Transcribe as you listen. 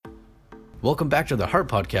Welcome back to the Heart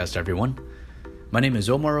Podcast, everyone. My name is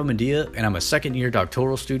Omar Omandia, and I'm a second-year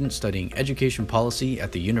doctoral student studying education policy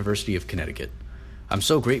at the University of Connecticut. I'm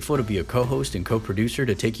so grateful to be a co-host and co-producer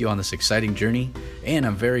to take you on this exciting journey, and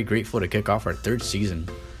I'm very grateful to kick off our third season.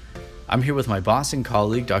 I'm here with my boss and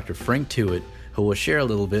colleague, Dr. Frank Tuitt, who will share a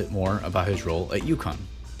little bit more about his role at UConn.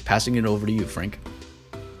 Passing it over to you, Frank.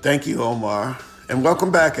 Thank you, Omar. And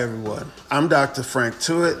welcome back, everyone. I'm Dr. Frank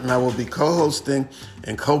Tuitt, and I will be co-hosting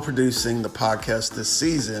and co-producing the podcast this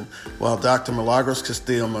season while Dr. Milagros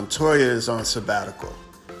Castillo Montoya is on sabbatical.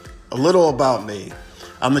 A little about me.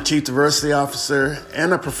 I'm the Chief Diversity Officer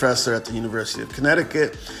and a professor at the University of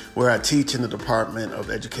Connecticut, where I teach in the Department of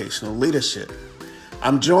Educational Leadership.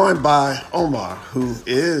 I'm joined by Omar, who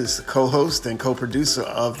is the co-host and co-producer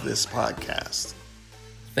of this podcast.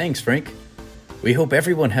 Thanks, Frank. We hope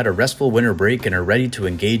everyone had a restful winter break and are ready to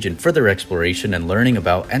engage in further exploration and learning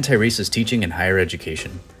about anti-racist teaching in higher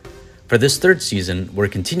education. For this third season, we're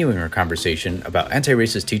continuing our conversation about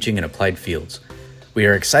anti-racist teaching in applied fields. We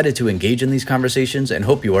are excited to engage in these conversations and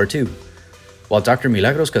hope you are too. While Dr.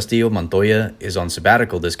 Milagros Castillo Montoya is on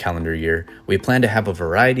sabbatical this calendar year, we plan to have a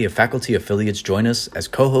variety of faculty affiliates join us as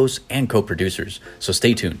co-hosts and co-producers, so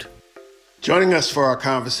stay tuned. Joining us for our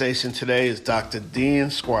conversation today is Dr. Dean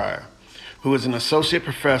Squire, who is an associate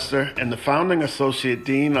professor and the founding associate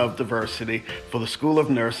dean of diversity for the School of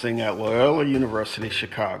Nursing at Loyola University,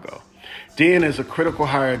 Chicago. Dean is a critical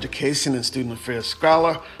higher education and student affairs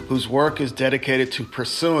scholar whose work is dedicated to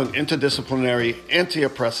pursuing interdisciplinary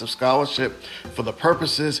anti-oppressive scholarship for the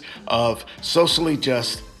purposes of socially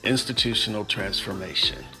just institutional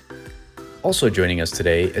transformation. Also joining us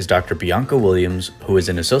today is Dr. Bianca Williams, who is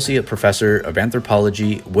an associate professor of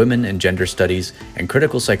anthropology, women and gender studies, and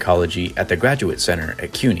critical psychology at the Graduate Center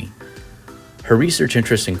at CUNY. Her research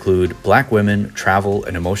interests include Black women, travel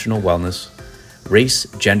and emotional wellness, race,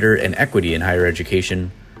 gender, and equity in higher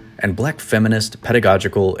education, and Black feminist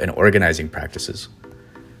pedagogical and organizing practices.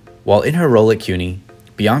 While in her role at CUNY,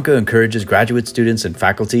 Bianca encourages graduate students and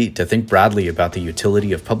faculty to think broadly about the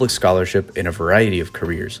utility of public scholarship in a variety of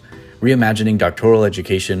careers, reimagining doctoral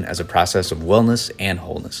education as a process of wellness and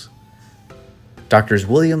wholeness. Doctors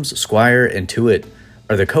Williams, Squire, and Tuitt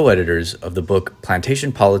are the co-editors of the book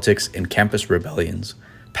Plantation Politics and Campus Rebellions: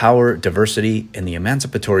 Power, Diversity, and the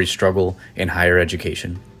Emancipatory Struggle in Higher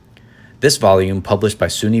Education. This volume, published by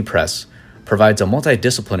SUNY Press, provides a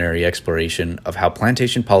multidisciplinary exploration of how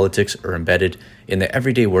plantation politics are embedded in the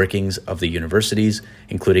everyday workings of the universities,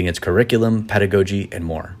 including its curriculum, pedagogy, and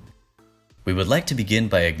more. We would like to begin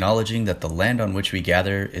by acknowledging that the land on which we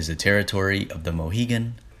gather is the territory of the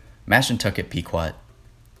Mohegan, Mashantucket Pequot,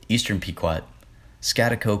 Eastern Pequot,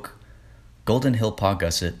 Schaghticoke, Golden Hill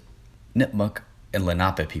Paugussett, Nipmuc, and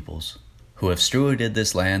Lenape peoples, who have stewarded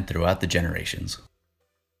this land throughout the generations.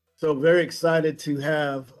 So very excited to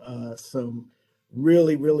have some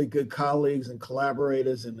really, really good colleagues and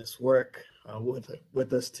collaborators in this work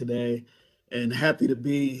with us today, and happy to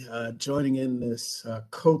be joining in this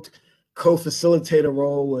co-facilitator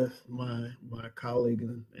role with my colleague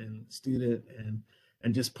and student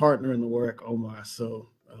and just partner in the work, Omar. So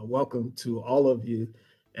welcome to all of you,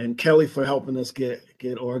 and Kelly for helping us get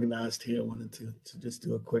organized here. I wanted to just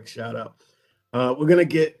do a quick shout out. We're gonna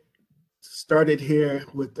get started here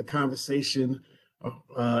with the conversation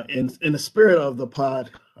in the spirit of the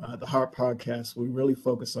Heart Podcast. We really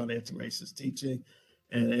focus on anti-racist teaching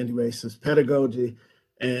and anti-racist pedagogy.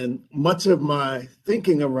 And much of my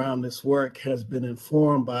thinking around this work has been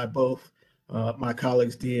informed by both my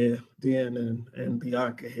colleagues, Dean and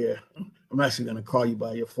Bianca here. I'm actually going to call you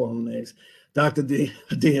by your formal names, Dr.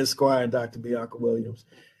 Dean Squire and Dr. Bianca Williams.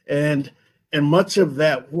 And much of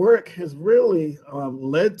that work has really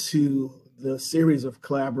led to the series of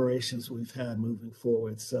collaborations we've had moving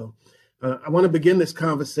forward. So I want to begin this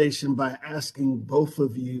conversation by asking both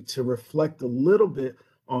of you to reflect a little bit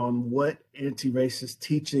on what anti-racist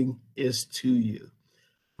teaching is to you.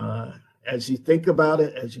 As you think about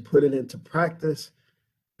it, as you put it into practice,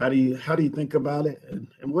 how do you think about it,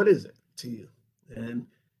 and what is it to you? And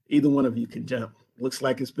either one of you can jump. Looks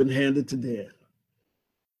like it's been handed to Dan.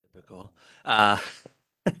 Typical. I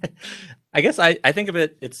guess I think of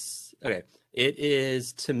it, it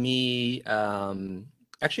is to me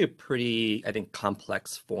actually a pretty, I think,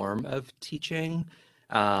 complex form of teaching.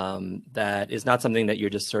 That is not something that you're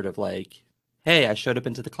just sort of like, hey, I showed up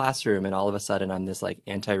into the classroom and all of a sudden I'm this like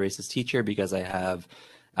anti-racist teacher because I have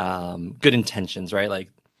good intentions, right? Like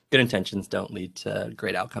good intentions don't lead to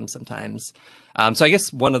great outcomes sometimes. So I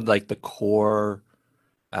guess one of like the core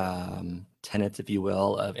tenets, if you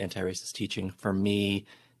will, of anti-racist teaching for me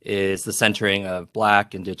is the centering of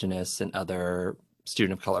Black, Indigenous, and other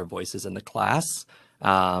student of color voices in the class.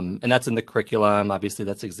 And that's in the curriculum. Obviously,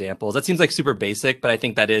 that's examples. That seems like super basic, but I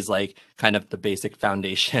think that is like kind of the basic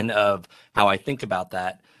foundation of how I think about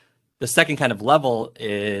that. The second kind of level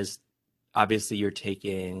is obviously you're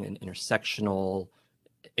taking an intersectional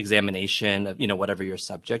examination of, whatever your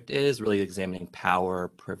subject is, really examining power,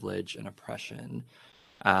 privilege, and oppression.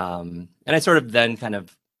 And I sort of then kind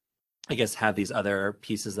of, I guess, have these other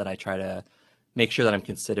pieces that I try to make sure that I'm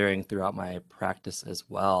considering throughout my practice as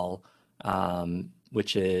well,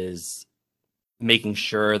 which is making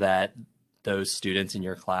sure that those students in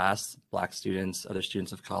your class, Black students, other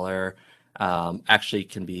students of color, actually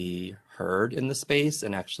can be heard in the space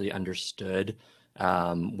and actually understood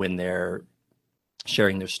when they're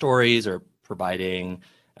sharing their stories or providing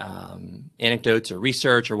anecdotes or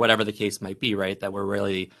research or whatever the case might be, right? That we're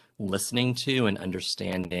really listening to and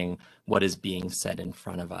understanding what is being said in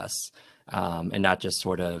front of us, and not just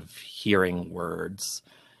sort of hearing words.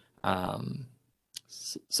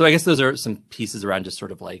 So I guess those are some pieces around just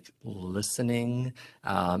sort of like listening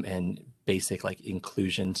and basic like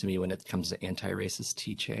inclusion to me when it comes to anti-racist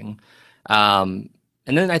teaching. And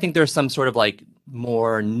then I think there's some sort of like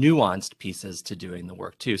more nuanced pieces to doing the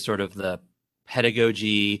work too, sort of the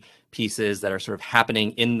pedagogy pieces that are sort of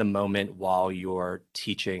happening in the moment while you're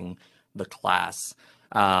teaching the class.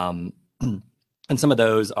 And some of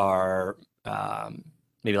those are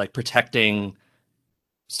maybe like protecting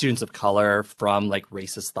students of color from like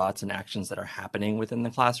racist thoughts and actions that are happening within the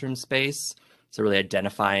classroom space. So really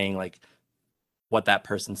identifying like what that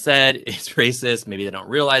person said is racist. Maybe they don't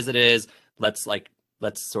realize it is. Let's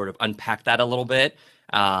sort of unpack that a little bit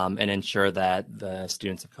and ensure that the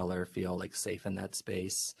students of color feel like safe in that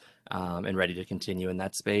space and ready to continue in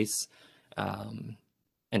that space and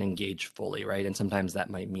engage fully, right? And sometimes that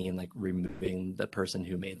might mean like removing the person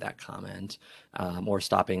who made that comment or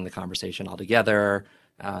stopping the conversation altogether.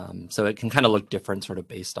 So it can kind of look different sort of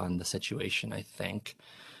based on the situation, I think.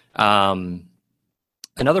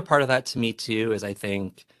 Another part of that to me too is I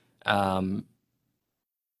think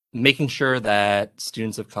making sure that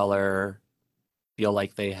students of color feel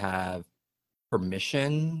like they have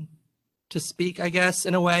permission to speak, I guess,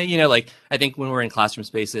 in a way. Like I think when we're in classroom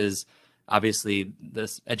spaces, obviously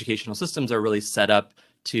this educational systems are really set up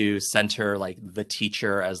to center like the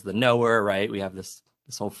teacher as the knower, right? We have this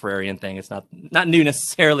whole Freirean thing. It's not new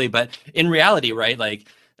necessarily, but in reality, right? Like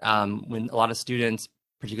when a lot of students,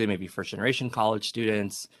 particularly maybe first generation college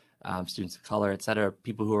students, students of color, et cetera,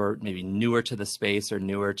 people who are maybe newer to the space or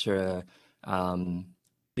newer to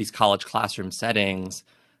these college classroom settings,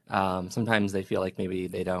 sometimes they feel like maybe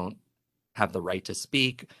they don't have the right to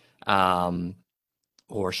speak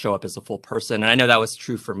or show up as a full person. And I know that was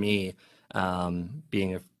true for me,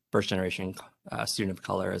 being a first generation student of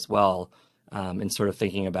color as well, and sort of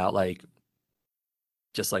thinking about like,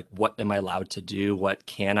 just like, what am I allowed to do? What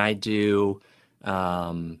can I do? What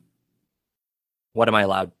am I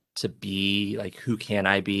allowed to be? Like, who can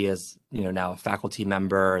I be as, now a faculty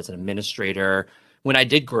member, as an administrator? When I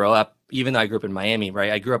did grow up, even though I grew up in Miami,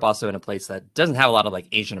 right? I grew up also in a place that doesn't have a lot of like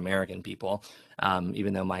Asian American people,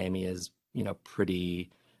 even though Miami is, pretty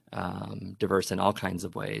diverse in all kinds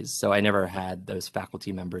of ways. So I never had those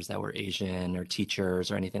faculty members that were Asian or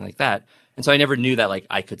teachers or anything like that. And so I never knew that like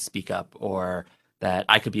I could speak up or that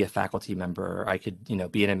I could be a faculty member, or I could,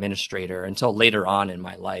 be an administrator until later on in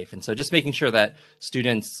my life. And so just making sure that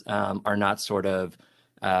students are not sort of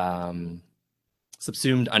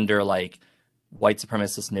subsumed under like white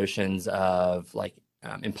supremacist notions of like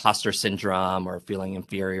imposter syndrome or feeling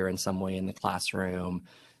inferior in some way in the classroom.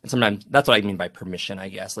 And sometimes that's what I mean by permission, I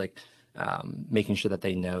guess, like making sure that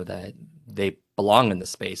they know that they belong in the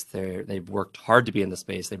space. They've worked hard to be in the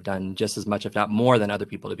space. They've done just as much, if not more, than other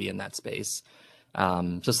people to be in that space.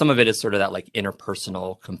 So some of it is sort of that like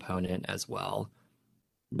interpersonal component as well.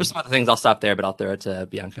 There's some other things. I'll stop there, but I'll throw it to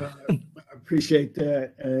Bianca. I appreciate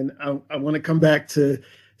that. And I want to come back to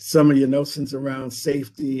some of your notions around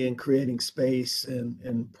safety and creating space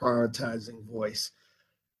and prioritizing voice.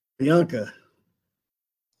 Bianca.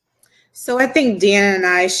 So I think Deanna and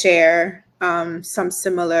I share some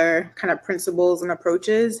similar kind of principles and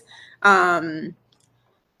approaches.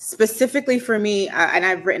 Specifically for me, and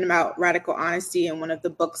I've written about radical honesty in one of the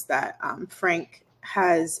books that Frank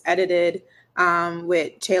has edited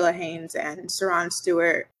with Chayla Haynes and Saran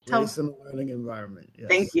Stewart. Race in the learning environment. Yes.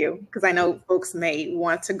 Thank you, because I know folks may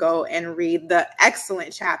want to go and read the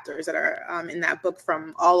excellent chapters that are in that book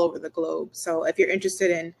from all over the globe. So if you're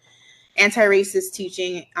interested in anti-racist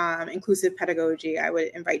teaching, inclusive pedagogy, I would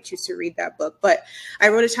invite you to read that book. But I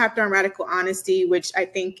wrote a chapter on radical honesty, which I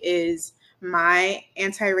think is my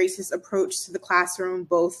anti-racist approach to the classroom,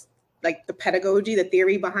 both like the pedagogy, the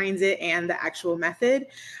theory behind it, and the actual method.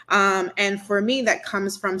 And for me, that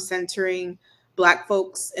comes from centering Black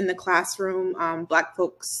folks in the classroom, Black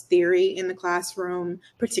folks theory in the classroom,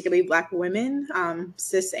 particularly Black women,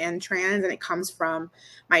 cis and trans. And it comes from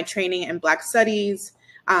my training in Black studies,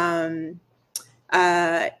 in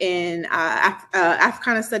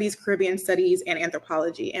Africana studies, Caribbean studies, and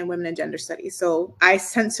anthropology, and women and gender studies. So I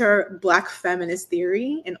center Black feminist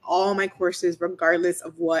theory in all my courses, regardless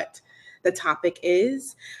of what the topic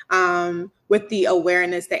is, with the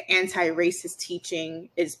awareness that anti-racist teaching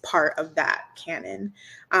is part of that canon.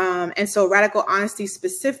 And so Radical Honesty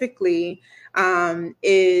specifically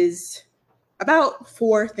is about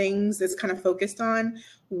 4 things that's kind of focused on.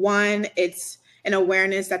 One, it's an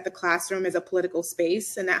awareness that the classroom is a political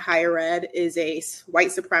space and that higher ed is a white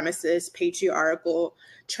supremacist, patriarchal,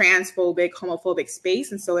 transphobic, homophobic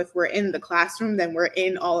space. And so if we're in the classroom, then we're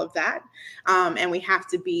in all of that. And we have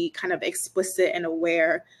to be kind of explicit and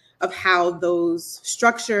aware of how those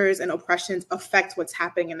structures and oppressions affect what's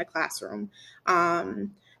happening in the classroom. So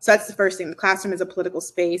that's the first thing. The classroom is a political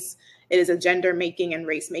space. It is a gender making and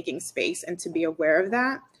race making space, and to be aware of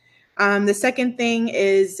that. The second thing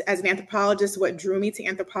is, as an anthropologist, what drew me to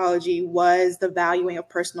anthropology was the valuing of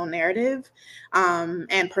personal narrative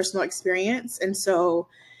and personal experience. And so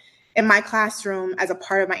in my classroom, as a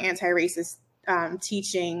part of my anti-racist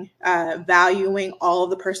teaching, valuing all of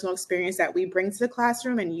the personal experience that we bring to the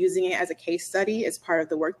classroom and using it as a case study is part of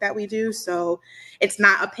the work that we do. So it's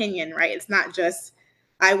not opinion, right? It's not just,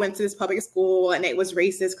 I went to this public school and it was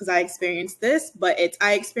racist because I experienced this, but it's,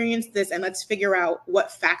 I experienced this and let's figure out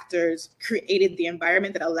what factors created the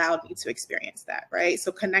environment that allowed me to experience that, right?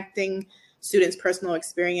 So connecting students' personal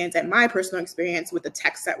experience and my personal experience with the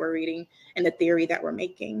text that we're reading and the theory that we're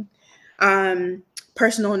making.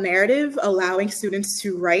 Personal narrative, allowing students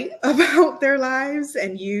to write about their lives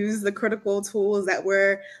and use the critical tools that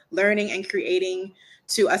we're learning and creating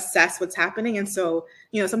to assess what's happening. And so,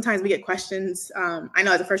 you know, sometimes we get questions. I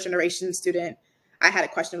know as a first generation student, I had a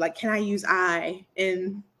question like, can I use I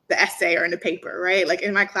in the essay or in the paper, right? Like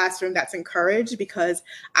in my classroom, that's encouraged because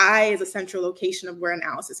I is a central location of where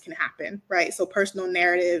analysis can happen, right? So personal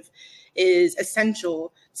narrative is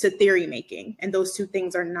essential to theory making. And those two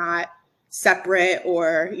things are not separate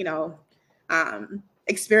or, you know,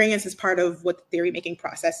 experience is part of what the theory making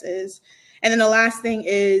process is. And then the last thing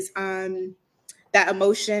is, that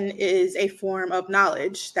emotion is a form of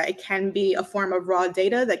knowledge, that it can be a form of raw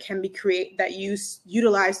data that can be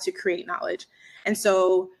utilized to create knowledge. And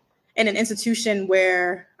so in an institution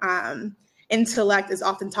where intellect is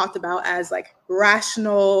often talked about as like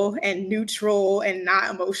rational and neutral and not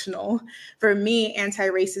emotional, for me,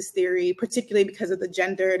 anti-racist theory, particularly because of the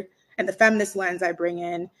gendered and the feminist lens I bring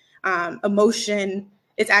in, emotion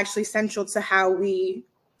is actually central to how we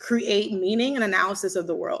create meaning and analysis of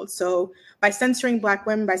the world. So by censoring Black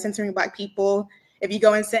women, by censoring Black people, if you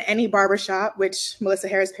go into any barbershop, which Melissa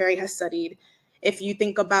Harris Perry has studied, if you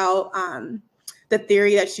think about the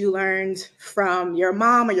theory that you learned from your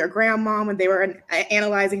mom or your grandma when they were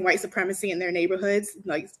analyzing white supremacy in their neighborhoods,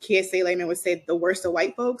 like Kiese Layman would say, the worst of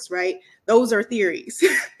white folks, right? Those are theories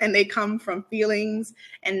and they come from feelings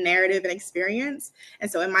and narrative and experience. And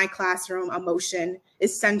so in my classroom, emotion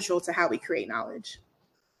is central to how we create knowledge.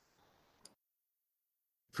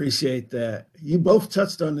 Appreciate that. You both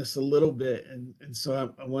touched on this a little bit, and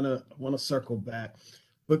so I want to circle back.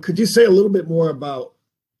 But could you say a little bit more about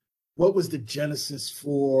what was the genesis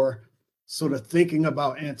for sort of thinking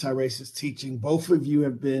about anti-racist teaching? Both of you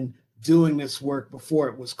have been doing this work before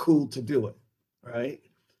it was cool to do it, right?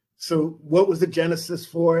 So what was the genesis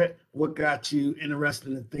for it? What got you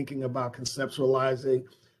interested in thinking about conceptualizing,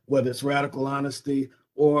 whether it's radical honesty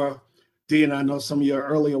or Dee, and I know some of your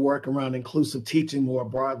earlier work around inclusive teaching more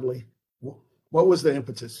broadly. What was the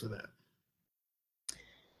impetus for that?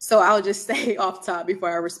 So I'll just say off top before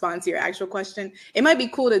I respond to your actual question, it might be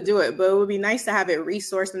cool to do it, but it would be nice to have it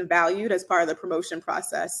resourced and valued as part of the promotion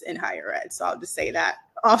process in higher ed. So I'll just say that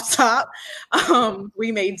off top.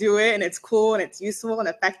 We may do it and it's cool and it's useful and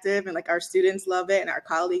effective and like our students love it and our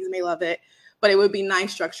colleagues may love it, but it would be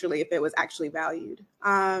nice structurally if it was actually valued.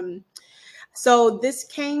 So this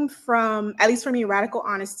came from, at least for me, radical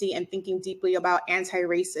honesty and thinking deeply about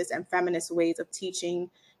anti-racist and feminist ways of teaching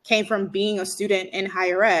came from being a student in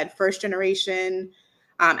higher ed, first generation,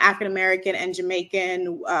 African-American and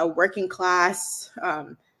Jamaican, working class,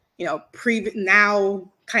 you know,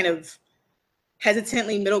 now kind of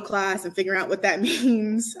hesitantly middle class and figuring out what that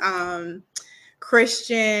means.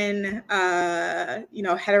 Christian, you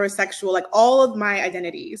know, heterosexual, like all of my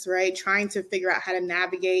identities, right? Trying to figure out how to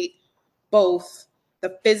navigate both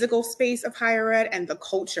the physical space of higher ed and the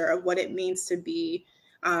culture of what it means to be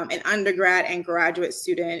an undergrad and graduate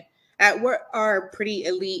student at what are pretty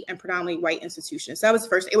elite and predominantly white institutions. So that was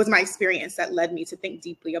first, it was my experience that led me to think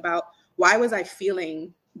deeply about why was I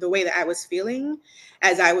feeling the way that I was feeling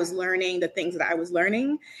as I was learning the things that I was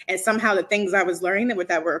learning. And somehow the things I was learning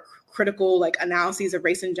that were critical like analyses of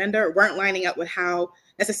race and gender weren't lining up with how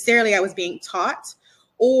necessarily I was being taught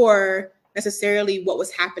or necessarily what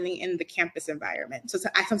was happening in the campus environment. So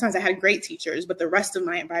sometimes I had great teachers, but the rest of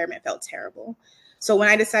my environment felt terrible. So when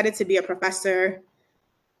I decided to be a professor,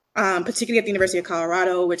 particularly at the University of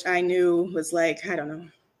Colorado, which I knew was like, I don't know,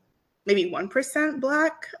 maybe 1%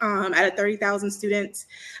 Black out of 30,000 students,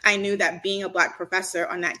 I knew that being a Black professor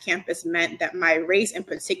on that campus meant that my race in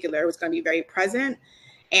particular was going to be very present.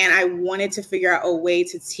 And I wanted to figure out a way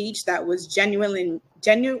to teach that was genuinely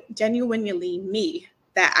me,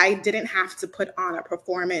 that I didn't have to put on a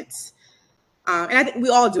performance. And I think we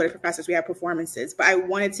all do it as professors, we have performances, but I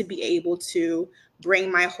wanted to be able to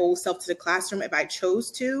bring my whole self to the classroom if I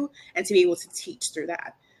chose to, and to be able to teach through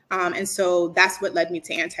that. And so that's what led me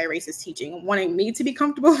to anti-racist teaching, wanting me to be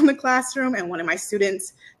comfortable in the classroom and wanting my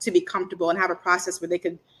students to be comfortable and have a process where they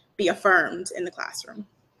could be affirmed in the classroom.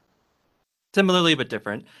 Similarly, but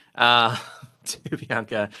different, to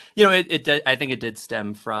Bianca. You know, I think it did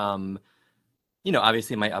stem from, you know,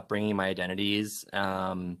 obviously my upbringing, my identities,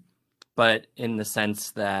 but in the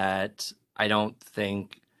sense that I don't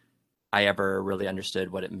think I ever really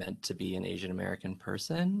understood what it meant to be an Asian American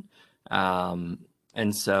person.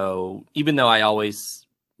 And so even though I always,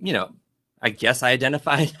 you know, I guess I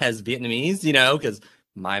identified as Vietnamese, you know, because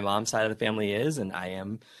my mom's side of the family is, and I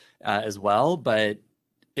am as well, but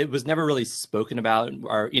it was never really spoken about,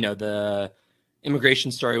 or, you know, the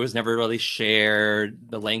immigration story was never really shared.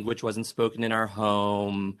 The language wasn't spoken in our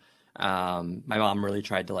home. My mom really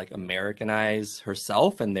tried to like Americanize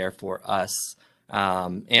herself and therefore us.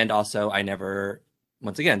 And also I never,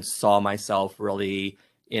 once again, saw myself really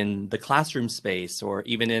in the classroom space or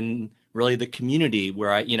even in really the community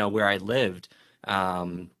where I lived.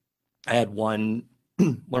 I had one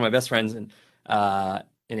of my best friends, an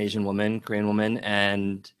Asian woman, Korean woman,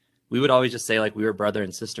 and we would always just say like we were brother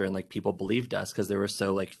and sister, and like people believed us because there were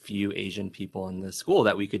so like few Asian people in the school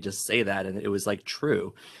that we could just say that and it was like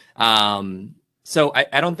true. So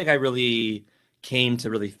I don't think I really came to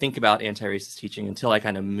really think about anti-racist teaching until I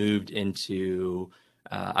kind of moved into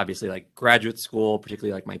obviously like graduate school,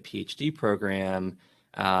 particularly like my PhD program,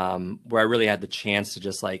 where I really had the chance to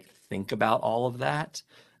just like think about all of that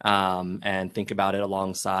and think about it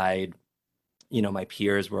alongside, you know, my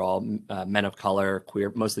peers were all men of color,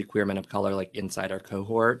 mostly queer men of color, like inside our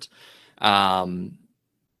cohort, and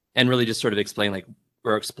really just sort of explain like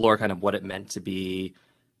or explore kind of what it meant to be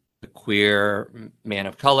a queer man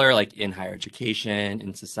of color, like in higher education,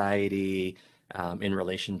 in society, in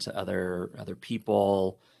relation to other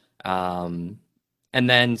people. And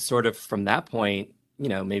then sort of from that point, you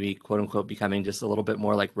know, maybe quote unquote becoming just a little bit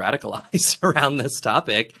more like radicalized around this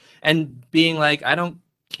topic and being like, I don't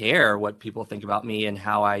care what people think about me and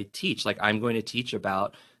how I teach. Like, I'm going to teach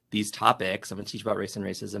about these topics. I'm going to teach about race and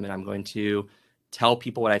racism, and I'm going to tell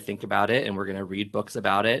people what I think about it, and we're going to read books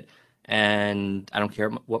about it. And I don't care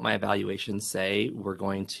what my evaluations say. We're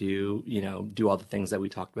going to, you know, do all the things that we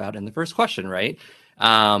talked about in the first question, right?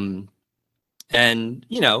 And,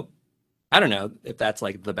 you know, I don't know if that's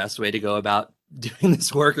like the best way to go about doing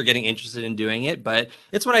this work or getting interested in doing it, but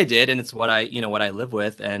it's what I did and it's what I live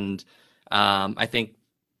with. And I think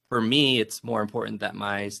for me, it's more important that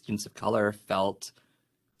my students of color felt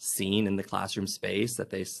seen in the classroom space, that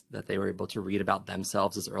they were able to read about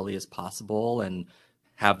themselves as early as possible and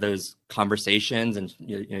have those conversations and,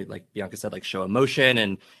 you know, like Bianca said, like show emotion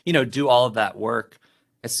and, you know, do all of that work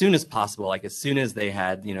as soon as possible. Like as soon as they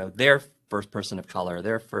had, you know, their first person of color,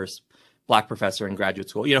 their first Black professor in graduate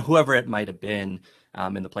school, you know, whoever it might have been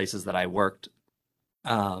in the places that I worked.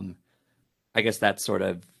 I guess that's sort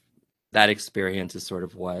of, that experience is sort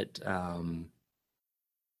of what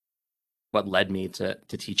led me to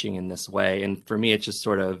teaching in this way. And for me, it's just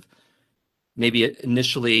sort of, maybe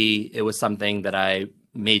initially it was something that I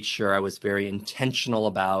made sure I was very intentional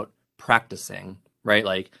about practicing, right?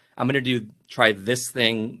 Like I'm going to try this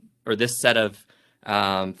thing or this set of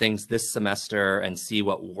things this semester and see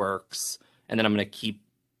what works. And then I'm going to keep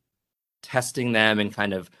testing them and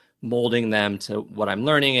kind of molding them to what I'm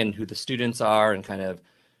learning and who the students are and kind of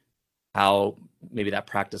how maybe that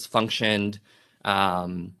practice functioned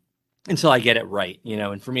until I get it right, you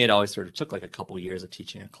know. And for me, it always sort of took like a couple years of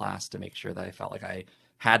teaching a class to make sure that I felt like I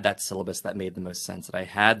had that syllabus that made the most sense, that I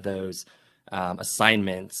had those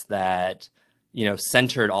assignments that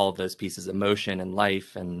centered all of those pieces, emotion and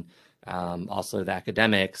life, and also the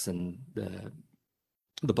academics and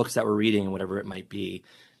the books that we're reading and whatever it might be.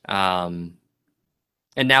 And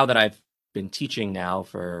now that I've been teaching now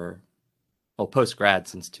for, well, post-grad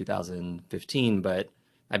since 2015, but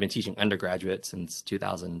I've been teaching undergraduate since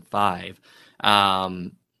 2005.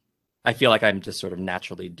 I feel like I'm just sort of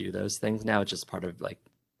naturally do those things now. It's just part of like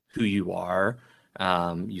who you are.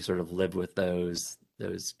 You sort of live with those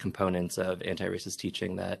components of anti-racist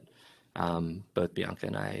teaching that both Bianca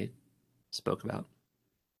and I spoke about.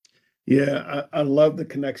 Yeah, I love the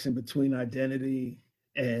connection between identity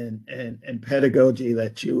and pedagogy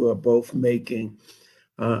that you are both making.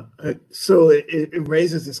 So it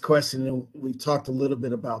raises this question, and we've talked a little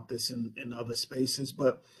bit about this in other spaces,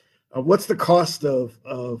 but what's the cost of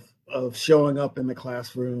showing up in the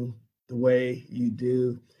classroom the way you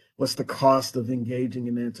do? What's the cost of engaging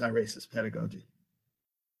in anti-racist pedagogy?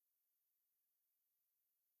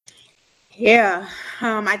 Yeah,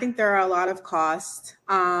 I think there are a lot of costs.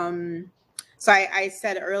 So I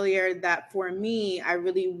said earlier that for me, I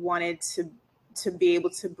really wanted to be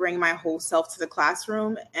able to bring my whole self to the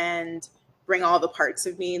classroom and bring all the parts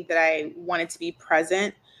of me that I wanted to be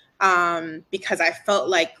present, because I felt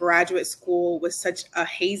like graduate school was such a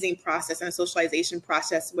hazing process and a socialization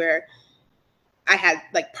process where I had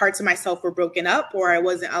like parts of myself were broken up, or I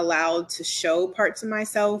wasn't allowed to show parts of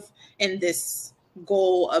myself in this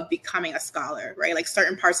goal of becoming a scholar, right? Like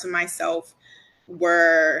certain parts of myself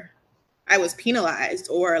I was penalized,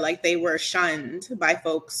 or like they were shunned by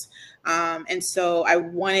folks. And so I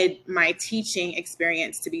wanted my teaching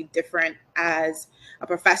experience to be different as a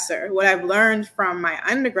professor. What I've learned from my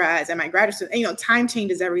undergrads and my graduate students, time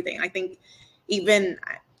changes everything. I think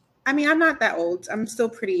I'm not that old. I'm still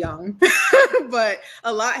pretty young, but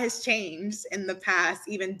a lot has changed in the past,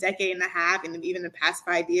 even decade and a half, and even the past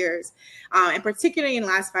 5 years. And particularly in the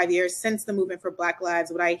last 5 years, since the movement for Black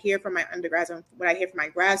Lives, what I hear from my undergrads and what I hear from my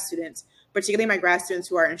grad students, particularly my grad students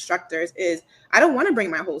who are instructors, is I don't want to bring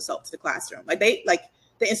my whole self to the classroom.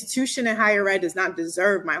 The institution in higher ed does not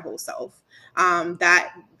deserve my whole self.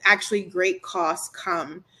 That actually great costs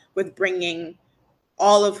come with bringing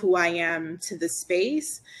all of who I am to the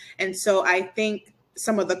space. And so I think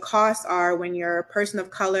some of the costs are when you're a person of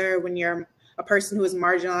color, when you're a person who is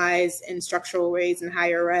marginalized in structural ways in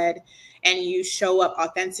higher ed, and you show up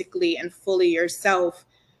authentically and fully yourself,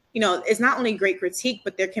 it's not only great critique,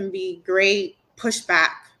 but there can be great pushback,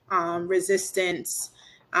 resistance,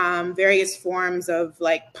 various forms of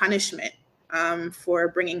like punishment for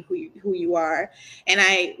bringing who you are. And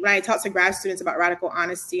when I talk to grad students about radical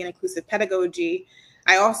honesty and inclusive pedagogy,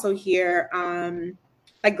 I also hear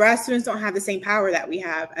grad students don't have the same power that we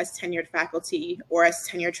have as tenured faculty or as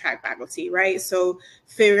tenure track faculty, right? So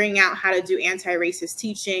figuring out how to do anti-racist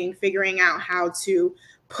teaching, figuring out how to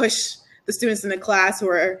push the students in the class who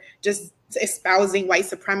are just espousing white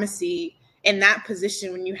supremacy in that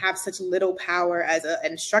position when you have such little power as an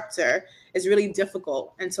instructor is really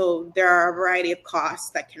difficult. And so there are a variety of costs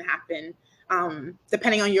that can happen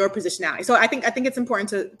depending on your positionality. So I think it's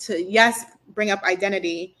important to yes, bring up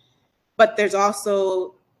identity, but there's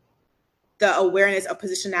also the awareness of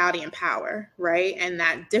positionality and power, right? And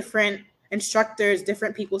that different instructors,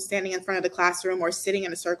 different people standing in front of the classroom or sitting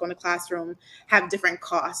in a circle in the classroom have different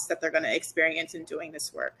costs that they're going to experience in doing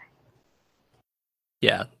this work.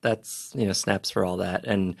 Yeah, that's, snaps for all that.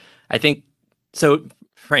 And I think, so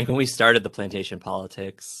Frank, when we started the Plantation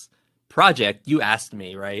Politics project, you asked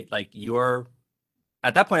me, right? Like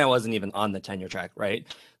at that point, I wasn't even on the tenure track, right?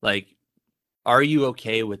 Like, are you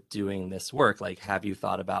okay with doing this work? Like, have you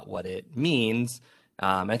thought about what it means?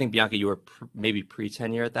 I think Bianca, you were maybe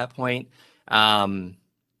pre-tenure at that point. And,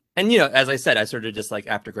 as I said, I sort of just like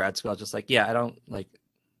after grad school, I was just like, yeah, I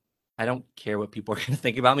don't care what people are going to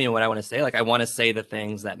think about me and what I want to say. Like, I want to say the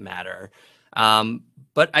things that matter.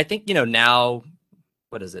 But I think, now,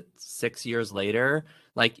 what is it, 6 years later,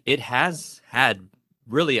 like it has had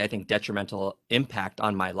really, I think, detrimental impact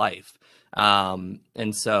on my life. And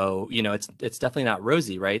so, it's definitely not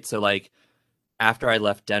rosy, right? So like after I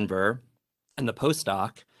left Denver and the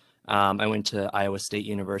postdoc, I went to Iowa State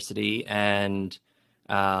University and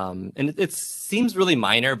it seems really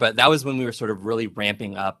minor, but that was when we were sort of really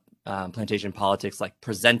ramping up plantation politics, like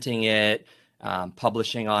presenting it,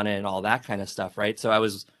 publishing on it and all that kind of stuff. Right. So it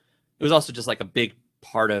was also just like a big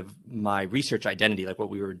part of my research identity, like what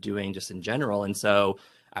we were doing just in general. And so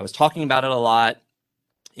I was talking about it a lot.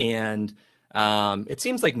 And it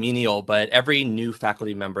seems like menial, but every new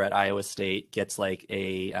faculty member at Iowa State gets like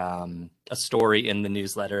a story in the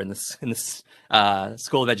newsletter, in this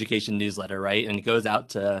School of Education newsletter, right? And it goes out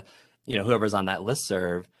to whoever's on that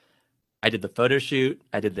listserv. I did the photo shoot,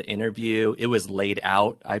 I did the interview, it was laid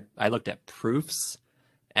out. I looked at proofs,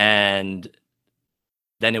 and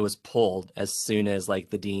then it was pulled as soon as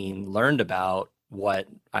like the dean learned about what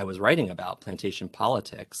I was writing about, plantation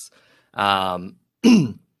politics. Um,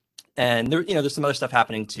 and there, there's some other stuff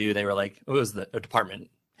happening too. They were like, it was the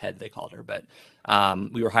department head, they called her, but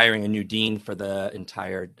we were hiring a new dean for the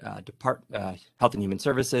entire Health and Human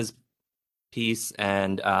Services piece,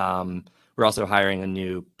 and we're also hiring a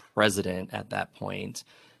new president at that point.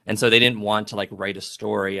 And so they didn't want to like write a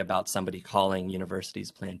story about somebody calling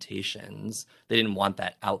universities plantations. They didn't want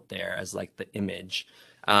that out there as like the image.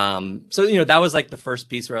 So, that was like the first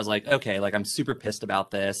piece where I was like, okay, like I'm super pissed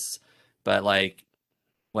about this, but like,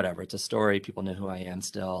 whatever, it's a story. People know who I am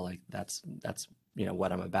still. Like that's,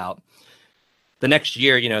 what I'm about. The next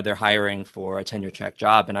year, they're hiring for a tenure track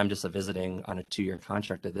job, and I'm just a visiting on a 2-year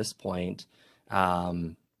contract at this point.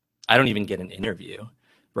 I don't even get an interview,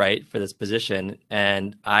 right, for this position.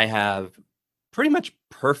 And I have pretty much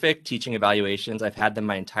perfect teaching evaluations. I've had them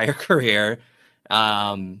my entire career.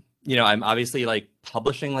 I'm obviously like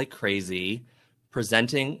publishing like crazy,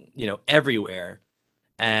 presenting, everywhere.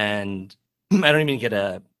 And I don't even get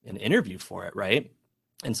an interview for it, right?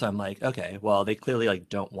 And so I'm like, okay, well, they clearly like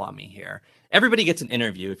don't want me here. Everybody gets an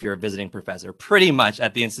interview if you're a visiting professor, pretty much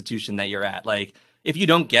at the institution that you're at. Like, if you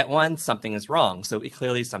don't get one, something is wrong. So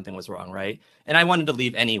clearly something was wrong, right? And I wanted to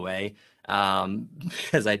leave anyway,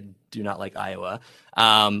 because I do not like Iowa.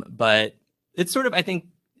 But it's sort of, I think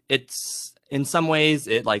it's, in some ways,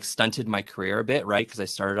 it like stunted my career a bit, right? Because I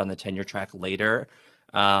started on the tenure track later.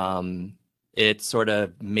 It sort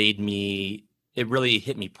of made me, it really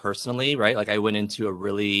hit me personally, right? Like I went into a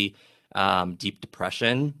really deep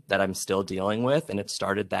depression that I'm still dealing with, and it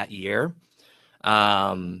started that year.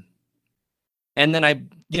 And then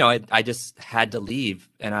I just had to leave,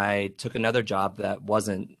 and I took another job that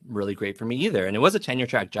wasn't really great for me either. And it was a tenure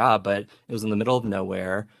track job, but it was in the middle of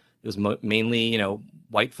nowhere. It was mainly,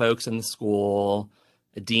 white folks in the school,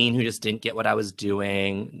 a dean who just didn't get what I was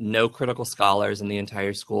doing, no critical scholars in the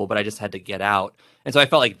entire school, but I just had to get out. And so I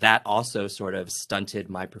felt like that also sort of stunted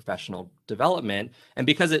my professional development. And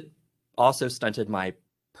because it also stunted my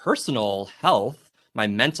personal health, my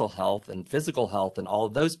mental health and physical health and all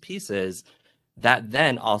of those pieces, that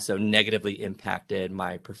then also negatively impacted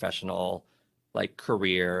my professional like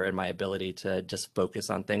career and my ability to just focus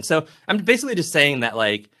on things. So I'm basically just saying that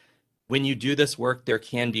like when you do this work, there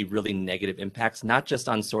can be really negative impacts, not just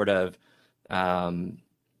on sort of an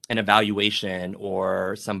evaluation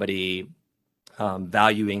or somebody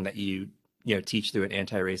valuing that you teach through an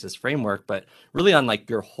anti-racist framework, but really on like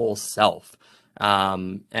your whole self.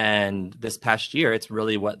 And this past year, it's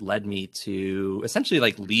really what led me to essentially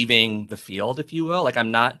like leaving the field, if you will. Like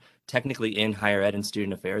I'm not technically in higher ed and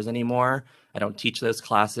student affairs anymore. I don't teach those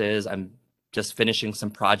classes. I'm just finishing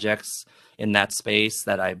some projects in that space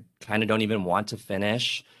that I kind of don't even want to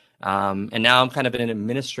finish. And now I'm kind of in an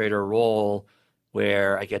administrator role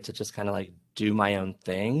where I get to just kind of like do my own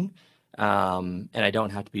thing. And I don't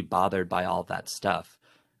have to be bothered by all that stuff.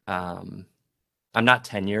 I'm not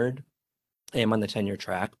tenured. I am on the tenure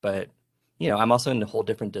track, but I'm also in a whole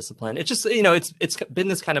different discipline. It's just, it's been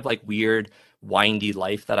this kind of like weird, windy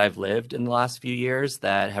life that I've lived in the last few years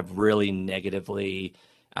that have really negatively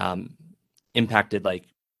impacted like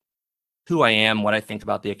who I am, what I think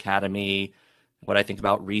about the academy, what I think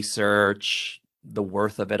about research, the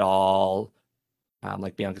worth of it all.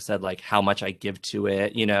 Like Bianca said, like how much I give to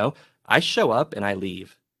it. I show up and I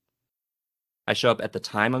leave. I show up at the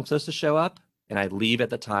time I'm supposed to show up, and I leave at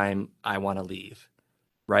the time I want to leave,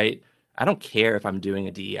 right? I don't care if I'm doing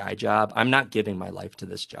a DEI job. I'm not giving my life to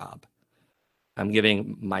this job. I'm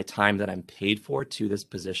giving my time that I'm paid for to this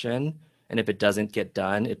position. And if it doesn't get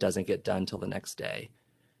done, it doesn't get done till the next day.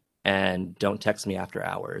 And don't text me after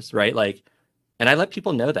hours, right? Like, and I let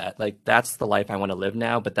people know that, like, that's the life I want to live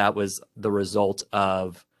now. But that was the result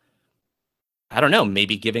of, I don't know,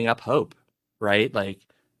 maybe giving up hope, right? Like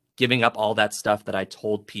giving up all that stuff that I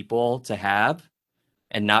told people to have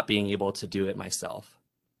and not being able to do it myself,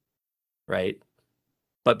 right?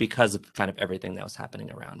 But because of kind of everything that was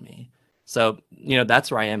happening around me. So,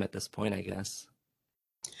 that's where I am at this point, I guess.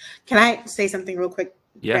 Can I say something real quick,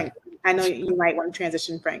 Yeah. Frank? I know you might want to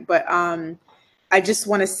transition, Frank, but I just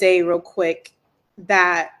want to say real quick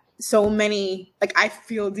that so many, like I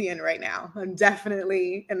feel Dean right now. I'm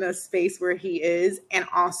definitely in the space where he is. And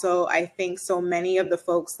also I think so many of the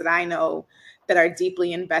folks that I know that are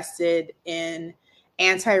deeply invested in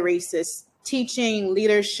anti-racist teaching,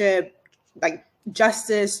 leadership, like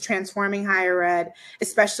justice, transforming higher ed,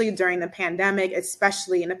 especially during the pandemic,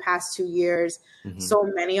 especially in the past 2 years. Mm-hmm. So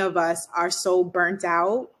many of us are so burnt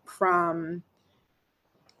out from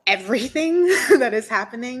everything that is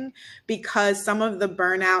happening, because some of the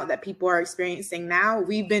burnout that people are experiencing now,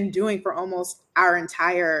 we've been doing for almost our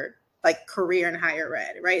entire like career in higher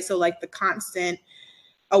ed, right? So like the constant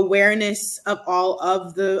awareness of all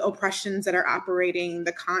of the oppressions that are operating,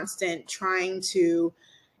 the constant trying to,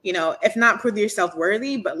 you know, if not prove yourself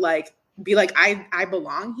worthy, but like be like, I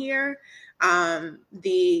belong here.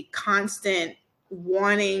 The constant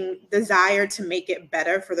desire to make it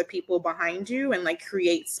better for the people behind you and like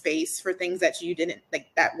create space for things that you didn't like,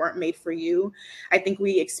 that weren't made for you. I think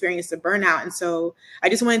we experienced a burnout. And so I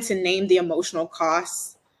just wanted to name the emotional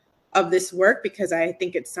costs of this work, because I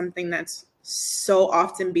think it's something that's so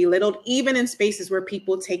often belittled, even in spaces where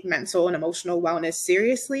people take mental and emotional wellness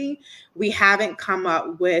seriously. We haven't come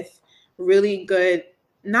up with really good,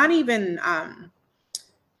 not even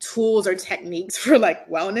tools or techniques for like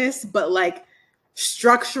wellness, but like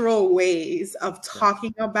structural ways of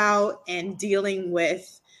talking about and dealing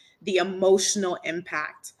with the emotional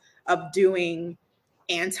impact of doing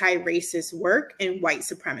anti-racist work in white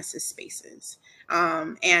supremacist spaces.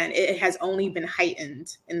 And it has only been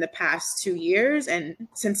heightened in the past 2 years. And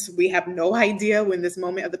since we have no idea when this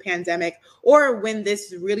moment of the pandemic or when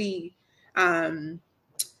this really kind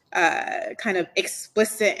of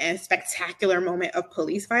explicit and spectacular moment of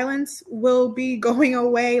police violence will be going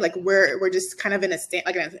away, like we're just kind of in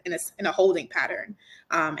a holding pattern,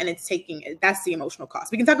 and it's taking, that's the emotional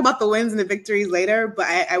cost. We can talk about the wins and the victories later, but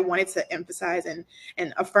I wanted to emphasize and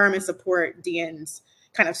affirm and support Dean's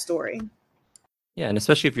kind of story. Yeah, and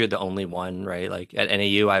especially if you're the only one, right? Like at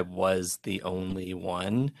NAU, I was the only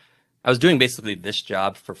one. I was doing basically this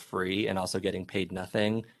job for free and also getting paid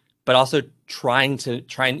nothing, but also trying,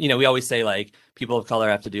 you know, we always say like people of color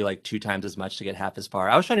have to do like 2 times as much to get half as far.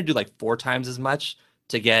 I was trying to do like 4 times as much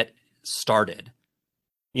to get started,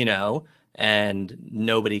 you know, and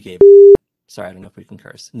nobody gave. Sorry, I don't know if we can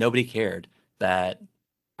curse. Nobody cared that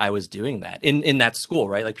I was doing that in that school,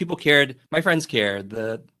 right? Like people cared, my friends cared,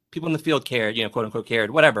 the people in the field cared, you know, quote unquote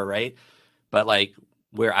cared, whatever, right? But like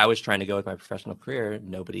where I was trying to go with my professional career,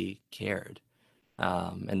 nobody cared.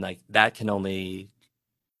 And like that can only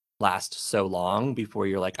last so long before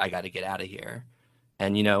you're like, I got to get out of here.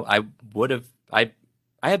 And you know, I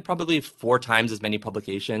had probably 4 times as many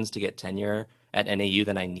publications to get tenure at NAU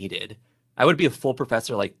than I needed. I would be a full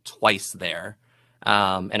professor like twice there.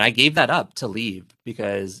 And I gave that up to leave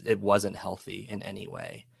because it wasn't healthy in any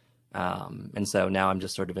way. And so now I'm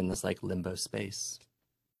just sort of in this like limbo space.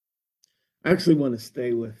 I actually want to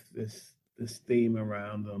stay with this theme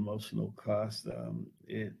around the emotional cost.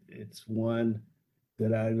 It's one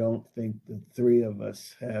that I don't think the 3 of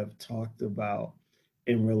us have talked about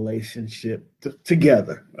in relationship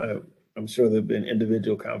together. I'm sure there've been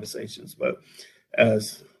individual conversations, but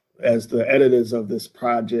as the editors of this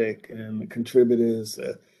project and the contributors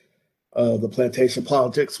of the Plantation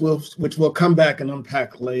Politics, which we'll come back and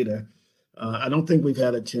unpack later, I don't think we've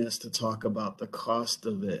had a chance to talk about the cost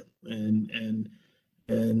of it, and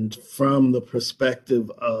from the perspective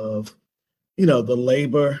of, you know, the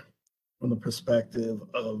labor, from the perspective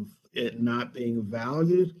of it not being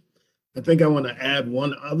valued. I think I want to add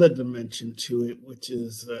one other dimension to it, which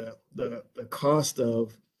is the cost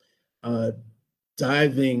of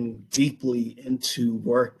diving deeply into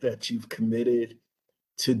work that you've committed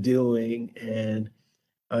to doing, and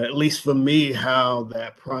at least for me, how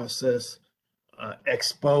that process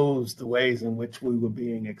exposed the ways in which we were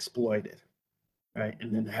being exploited, right?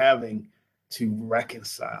 And then having to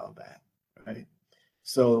reconcile that, right?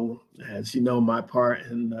 So, as you know, my part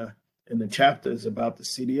in the chapter is about the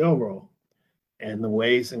CDO role and the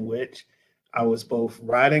ways in which I was both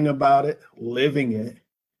writing about it, living it,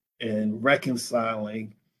 and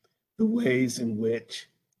reconciling the ways in which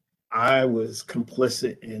I was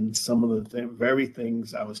complicit in some of the very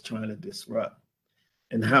things I was trying to disrupt,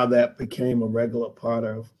 and how that became a regular part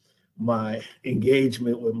of my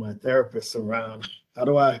engagement with my therapist around how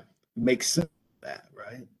do I make sense of that,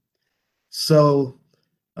 right? So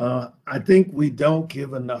I think we don't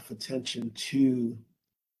give enough attention to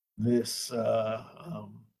this,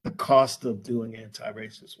 the cost of doing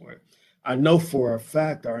anti-racist work. I know for a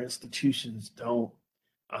fact our institutions don't,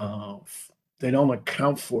 they don't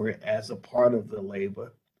account for it as a part of the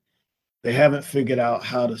labor. They haven't figured out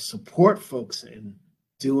how to support folks in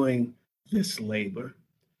doing this labor.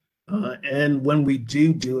 And when we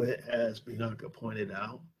do it, as Bianca pointed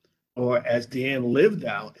out, or as Deanne lived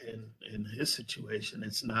out in his situation,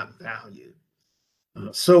 it's not valued.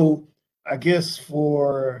 So I guess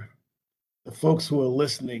for the folks who are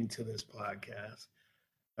listening to this podcast,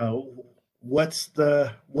 what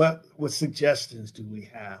suggestions do we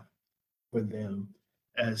have for them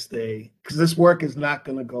as they, because this work is not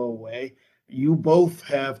going to go away. You both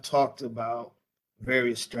have talked about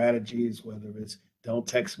various strategies, whether it's don't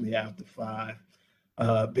text me after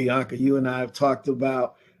 5. Bianca, you and I have talked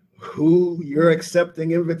about who you're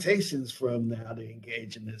accepting invitations from now to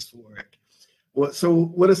engage in this work. So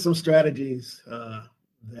what are some strategies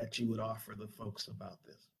that you would offer the folks about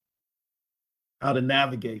this? How to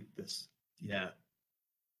navigate this? Yeah.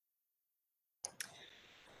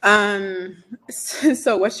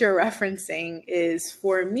 So what you're referencing is,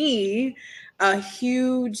 for me, a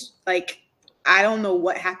huge, like, I don't know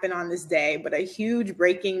what happened on this day, but a huge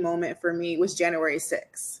breaking moment for me was January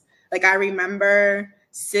 6th. Like, I remember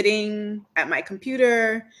sitting at my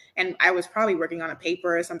computer, and I was probably working on a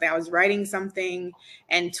paper or something. I was writing something,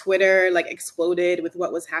 and Twitter like exploded with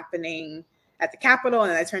what was happening at the Capitol.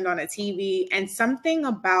 And I turned on a TV, and something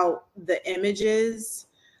about the images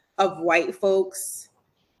of white folks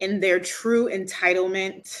in their true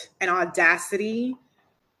entitlement and audacity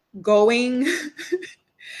going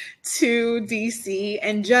to DC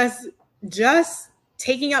and just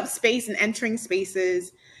taking up space and entering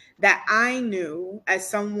spaces that I knew, as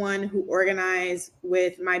someone who organized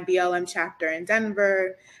with my BLM chapter in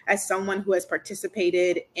Denver, as someone who has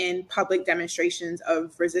participated in public demonstrations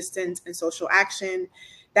of resistance and social action,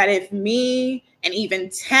 that if me and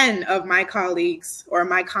even 10 of my colleagues or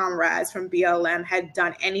my comrades from BLM had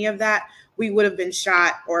done any of that, we would have been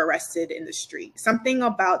shot or arrested in the street. Something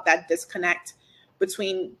about that disconnect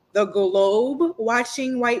between the globe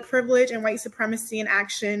watching white privilege and white supremacy in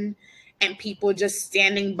action and people just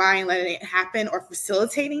standing by and letting it happen or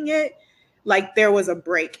facilitating it, like there was a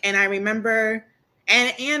break. And I remember,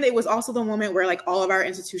 and it was also the moment where like all of our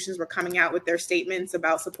institutions were coming out with their statements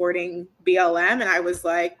about supporting BLM. And I was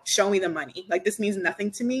like, show me the money. Like, this means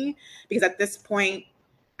nothing to me, because at this point,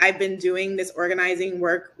 I've been doing this organizing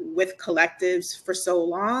work with collectives for so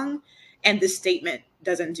long, and this statement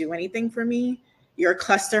doesn't do anything for me. Your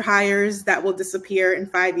cluster hires that will disappear in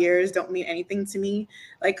 5 years don't mean anything to me.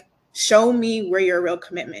 Like, show me where your real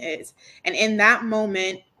commitment is. And in that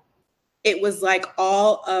moment, it was like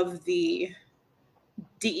all of the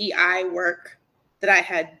DEI work that I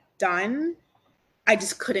had done, I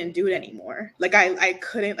just couldn't do it anymore. Like I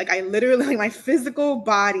couldn't, like I literally, like my physical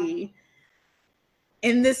body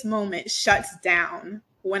in this moment shuts down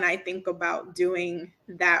when I think about doing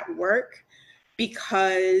that work,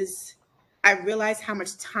 because I realized how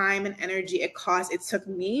much time and energy it cost. It took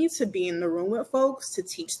me to be in the room with folks, to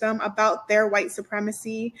teach them about their white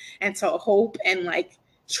supremacy, and to hope and like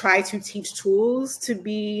try to teach tools to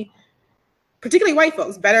be, particularly white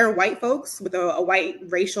folks, better white folks with a white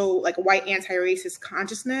racial, like a white anti-racist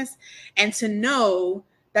consciousness, and to know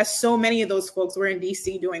that so many of those folks were in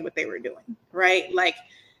DC doing what they were doing, right? Like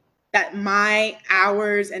that my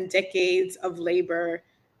hours and decades of labor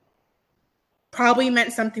probably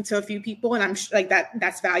meant something to a few people, and I'm like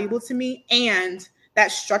that's valuable to me, and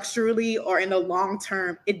that structurally or in the long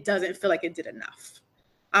term, it doesn't feel like it did enough.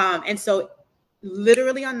 And so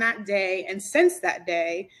literally on that day, and since that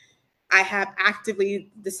day, I have actively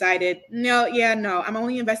decided, no, I'm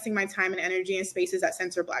only investing my time and energy in spaces that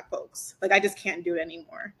center Black folks. Like, I just can't do it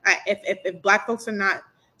anymore. If Black folks are not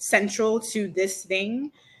central to this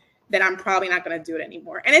thing, then I'm probably not going to do it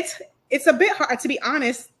anymore. And it's a bit hard, to be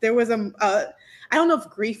honest. There was I don't know if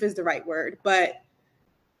grief is the right word, but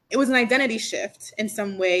it was an identity shift in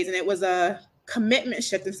some ways, and it was a commitment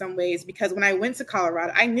shift in some ways, because when I went to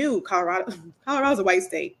Colorado, I knew Colorado's a white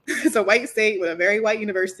state. It's a white state with a very white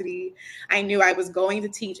university. I knew I was going to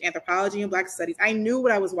teach anthropology and Black studies. I knew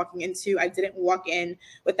what I was walking into. I didn't walk in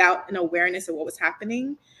without an awareness of what was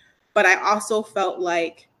happening. But I also felt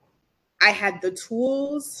like I had the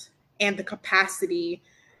tools and the capacity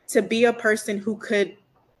to be a person who could,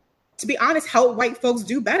 to be honest, help white folks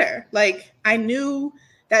do better. Like, I knew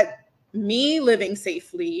that me living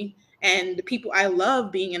safely and the people I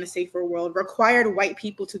love being in a safer world required white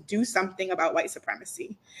people to do something about white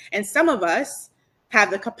supremacy. And some of us have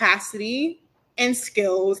the capacity and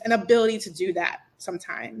skills and ability to do that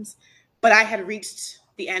sometimes. But I had reached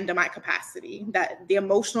the end of my capacity, that the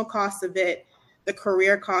emotional cost of it, the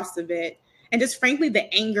career cost of it, and just frankly,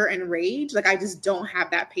 the anger and rage, like I just don't have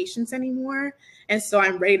that patience anymore. And so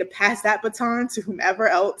I'm ready to pass that baton to whomever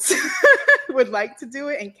else would like to do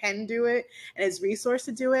it and can do it and is resourced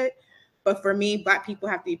to do it. But for me, Black people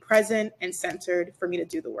have to be present and centered for me to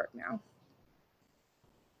do the work now.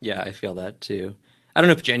 Yeah, I feel that too. I don't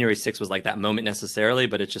know if January 6th was like that moment necessarily,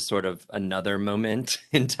 but it's just sort of another moment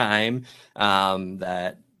in time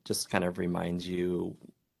that just kind of reminds you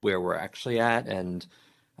where we're actually at. And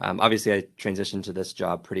obviously, I transitioned to this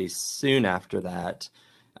job pretty soon after that.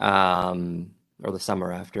 or the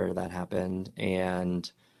summer after that happened.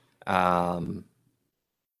 And I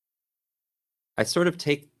sort of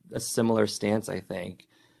take a similar stance, I think.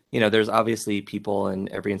 There's obviously people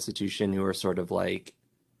in every institution who are sort of like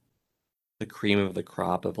the cream of the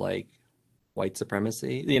crop of like white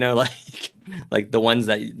supremacy, like the ones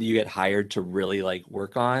that you get hired to really like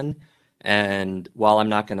work on. And while I'm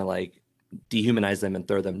not gonna like dehumanize them and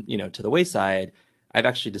throw them, to the wayside, I've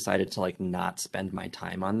actually decided to like not spend my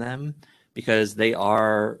time on them because they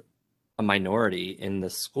are a minority in the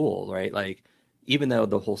school, right? Like even though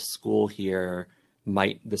the whole school here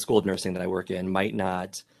the school of nursing that I work in might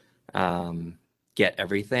not get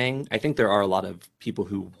everything. I think there are a lot of people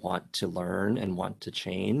who want to learn and want to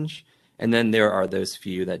change. And then there are those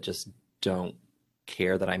few that just don't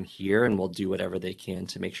care that I'm here and will do whatever they can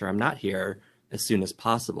to make sure I'm not here as soon as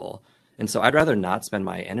possible. And so I'd rather not spend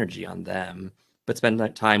my energy on them, but spend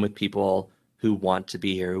that time with people who want to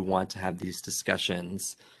be here, who want to have these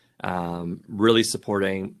discussions, really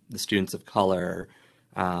supporting the students of color,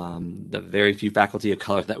 the very few faculty of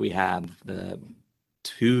color that we have, the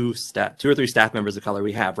two or three staff members of color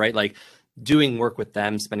we have, right? Like doing work with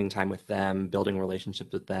them, spending time with them, building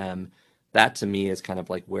relationships with them. That to me is kind of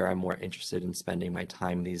like where I'm more interested in spending my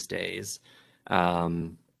time these days.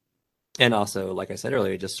 And also, like I said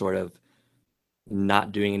earlier, just sort of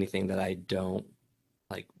not doing anything that I don't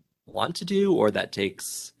like want to do or that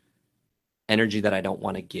takes energy that I don't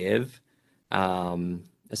want to give,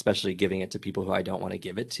 especially giving it to people who I don't want to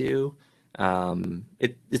give it to.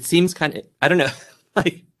 It seems kind of, I don't know,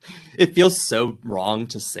 like it feels so wrong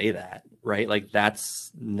to say that, right? Like that's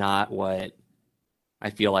not what I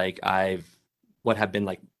feel like what have been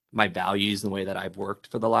like my values and the way that I've worked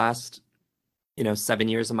for the last, 7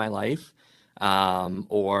 years of my life,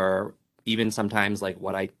 or even sometimes like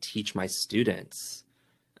what I teach my students,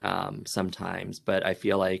 sometimes. But I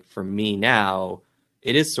feel like for me now,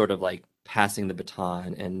 it is sort of like passing the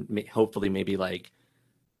baton and hopefully maybe like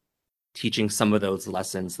teaching some of those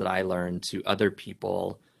lessons that I learned to other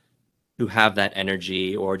people who have that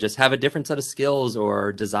energy or just have a different set of skills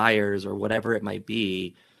or desires or whatever it might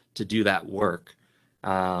be to do that work.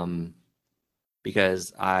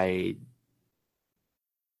 Because I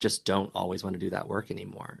just don't always want to do that work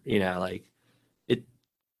anymore. Like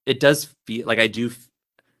it does feel like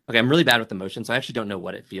okay, I'm really bad with emotions, so I actually don't know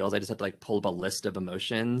what it feels. I just have to like pull up a list of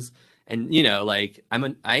emotions. And like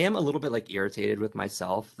I am a little bit like irritated with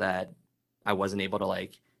myself that I wasn't able to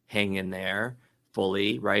like hang in there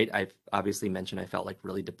fully, right? I've obviously mentioned I felt like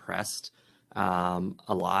really depressed a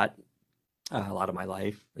lot of my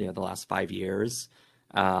life, the last 5 years.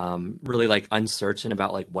 Really like uncertain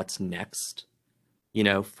about like what's next,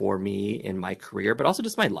 for me in my career, but also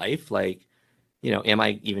just my life. Like, am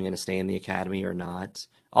I even going to stay in the academy or not?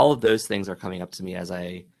 All of those things are coming up to me as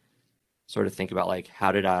I sort of think about like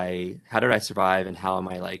how did I survive and how am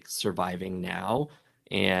I like surviving now?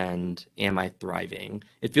 And am I thriving?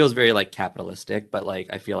 It feels very like capitalistic, but like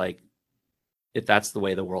I feel like if that's the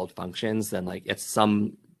way the world functions, then like at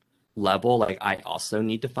some level, like I also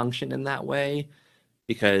need to function in that way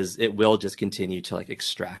because it will just continue to like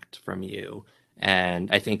extract from you. And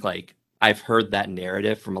I think like I've heard that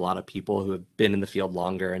narrative from a lot of people who have been in the field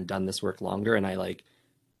longer and done this work longer. And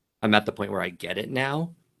I'm at the point where I get it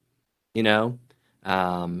now, you know?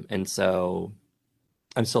 And so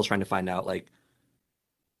I'm still trying to find out like,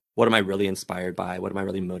 what am I really inspired by? What am I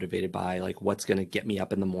really motivated by? Like, what's going to get me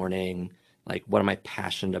up in the morning? Like, what am I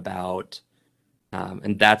passionate about?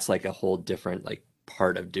 And that's like a whole different like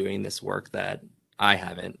part of doing this work that I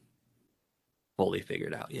haven't fully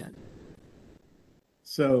figured out yet.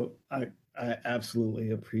 So I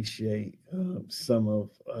absolutely appreciate some of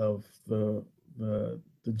the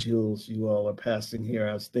jewels you all are passing here.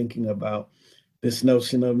 I was thinking about this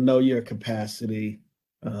notion of know your capacity,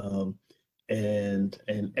 um, and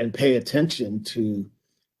pay attention to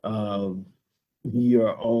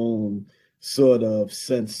your own sort of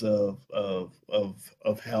sense of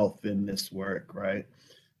health in this work, right?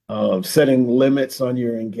 Setting limits on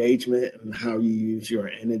your engagement and how you use your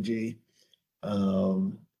energy,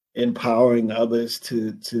 um, empowering others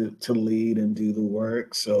to lead and do the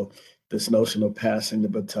work. So this notion of passing the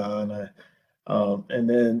baton, and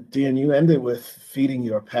then Dan, you ended with feeding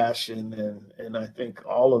your passion, and I think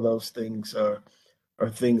all of those things are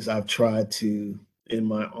things I've tried to in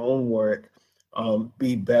my own work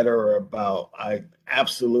be better about. I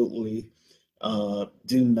absolutely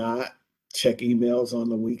do not check emails on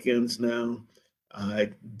the weekends now.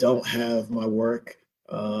 I don't have my work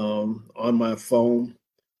on my phone,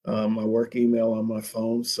 my work email on my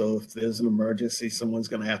phone. So if there's an emergency, someone's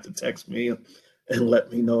going to have to text me and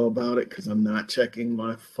let me know about it because I'm not checking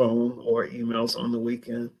my phone or emails on the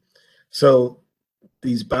weekend. So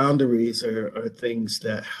these boundaries are things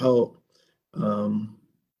that help um,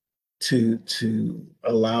 to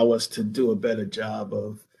allow us to do a better job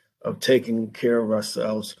of taking care of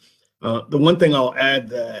ourselves. The one thing I'll add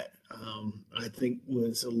that I think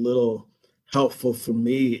was a little helpful for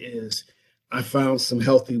me is I found some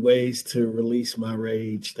healthy ways to release my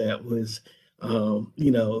rage that was,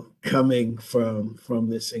 coming from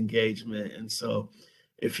this engagement. And so,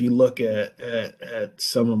 if you look at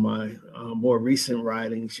some of my more recent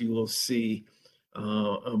writings, you will see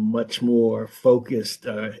a much more focused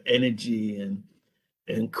energy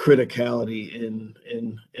and criticality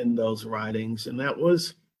in those writings, and that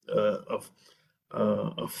was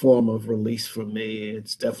a form of release for me.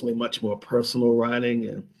 It's definitely much more personal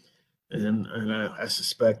writing, and I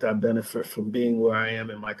suspect I benefit from being where I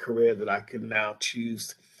am in my career, that I can now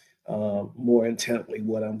choose more intently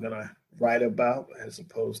what I'm going to write about, as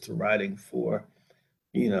opposed to writing for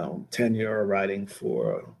tenure or writing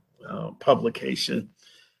for publication.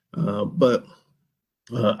 But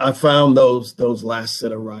I found those last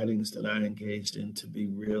set of writings that I engaged in to be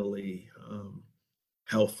really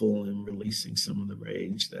helpful in releasing some of the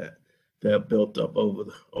rage that built up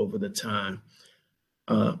over the time.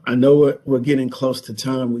 I know we're getting close to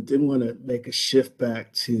time. We did want to make a shift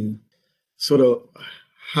back to sort of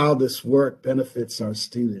how this work benefits our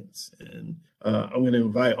students, and I'm going to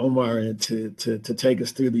invite Omar in to take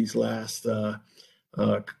us through these last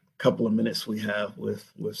couple of minutes we have with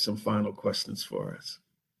some final questions for us.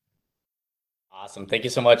 Awesome. Thank you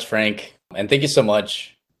so much, Frank. And thank you so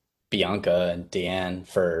much, Bianca and Deanne,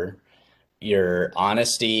 for your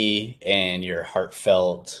honesty and your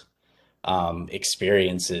heartfelt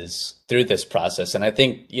experiences through this process. And I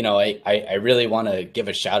think, I really want to give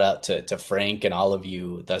a shout out to Frank and all of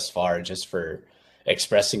you thus far, just for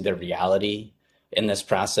expressing the reality in this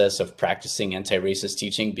process of practicing anti-racist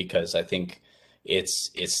teaching, because I think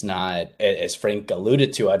it's not, as Frank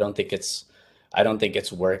alluded to, I don't think it's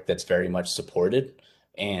work that's very much supported,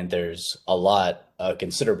 and there's a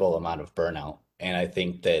considerable amount of burnout. And I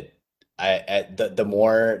think that the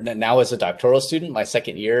more now, as a doctoral student, my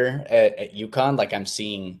second year at UConn, like, I'm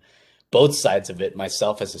seeing both sides of it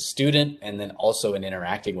myself as a student, and then also in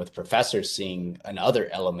interacting with professors, seeing another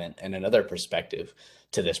element and another perspective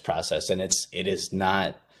to this process. And it is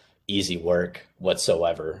not easy work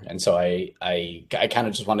whatsoever. And so I kind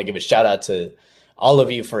of just want to give a shout out to all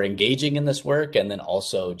of you for engaging in this work, and then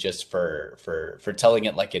also just for telling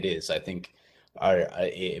it like it is. I think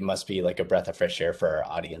it must be like a breath of fresh air for our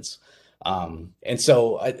audience. And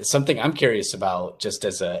so something I'm curious about, just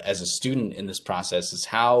as a student in this process, is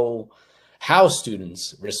how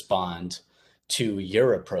students respond to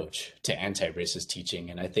your approach to anti-racist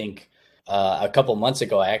teaching. And I think a couple months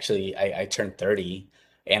ago, I turned 30,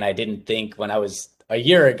 and I didn't think, when I was a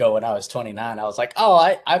year ago, when I was 29, I was like,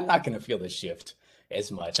 oh, I'm not going to feel the shift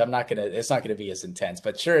as much. It's not going to be as intense.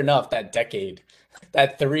 But sure enough, that decade,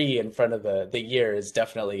 that 3 in front of the year, is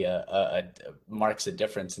definitely marks a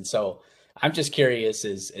difference. And so I'm just curious,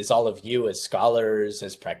 is all of you, as scholars,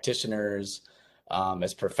 as practitioners,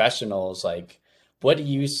 as professionals, like, what do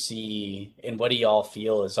you see and what do y'all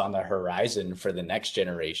feel is on the horizon for the next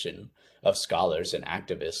generation of scholars and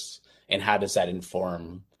activists? And how does that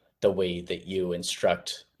inform the way that you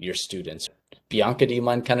instruct your students? Bianca, do you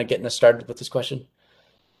mind kind of getting us started with this question?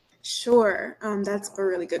 Sure. That's a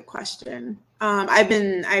really good question. I've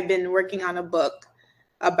been working on a book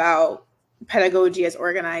about pedagogy as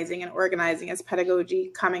organizing and organizing as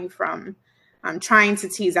pedagogy, coming from trying to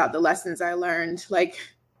tease out the lessons I learned, like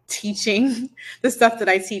teaching the stuff that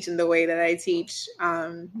I teach and the way that I teach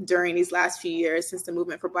during these last few years since the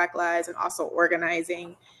movement for Black Lives, and also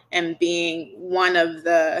organizing and being one of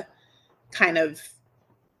the kind of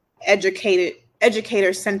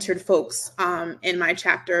educator-centered folks in my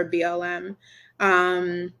chapter of BLM.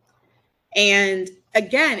 And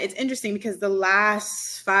again, it's interesting because the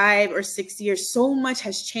last 5 or 6 years, so much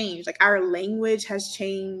has changed. Like, our language has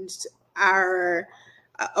changed, our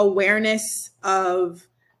awareness of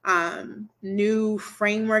new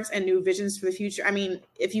frameworks and new visions for the future. I mean,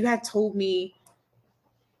 if you had told me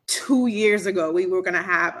 2 years ago we were going to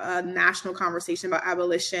have a national conversation about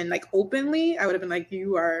abolition, like, openly, I would have been like,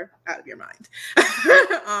 you are out of your mind.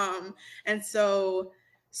 And so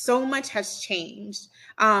much has changed.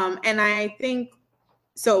 And I think,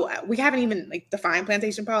 so we haven't even like defined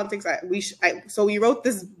plantation politics. So we wrote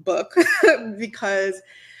this book because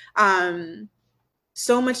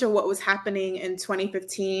so much of what was happening in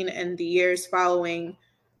 2015 and the years following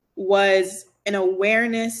was an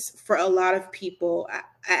awareness for a lot of people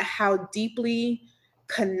at how deeply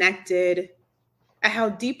connected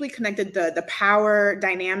the power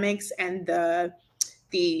dynamics and the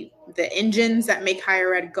engines that make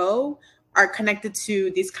higher ed go are connected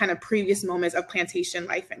to these kind of previous moments of plantation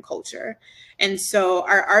life and culture. And so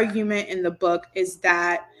our argument in the book is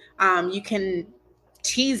that you can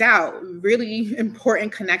tease out really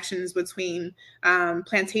important connections between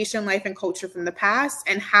plantation life and culture from the past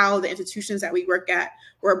and how the institutions that we work at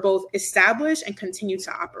were both established and continue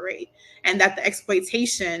to operate. And that the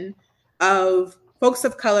exploitation of folks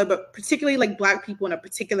of color, but particularly like Black people in a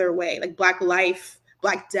particular way, like Black life,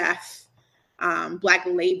 Black death, Black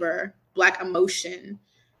labor, Black emotion,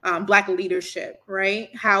 Black leadership, right?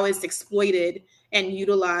 How it's exploited and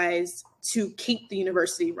utilized to keep the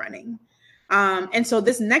university running. And so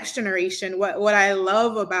this next generation, what I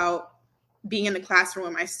love about being in the classroom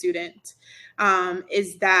with my student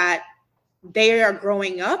is that they are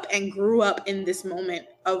growing up and grew up in this moment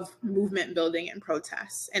of movement building and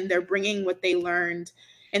protests. And they're bringing what they learned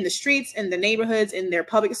in the streets, in the neighborhoods, in their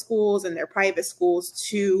public schools, and their private schools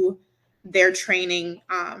to their training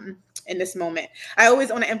in this moment. I always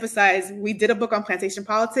want to emphasize, we did a book on plantation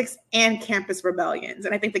politics and campus rebellions.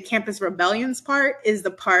 And I think the campus rebellions part is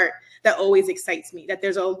the part that always excites me, that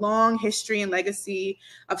there's a long history and legacy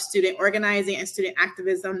of student organizing and student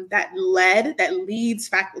activism that leads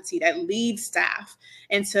faculty, that leads staff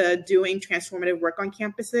into doing transformative work on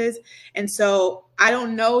campuses. And so I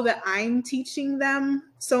don't know that I'm teaching them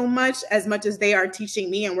so much as they are teaching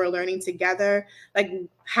me, and we're learning together, like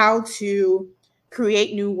how to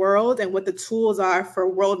create new world and what the tools are for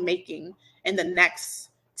world making in the next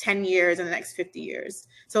 10 years and the next 50 years.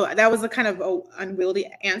 So that was a kind of unwieldy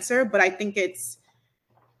answer, but I think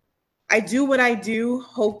I do what I do,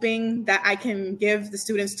 hoping that I can give the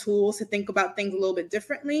students tools to think about things a little bit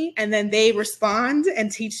differently. And then they respond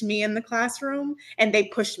and teach me in the classroom, and they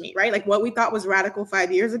push me, right? Like what we thought was radical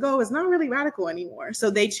 5 years ago is not really radical anymore. So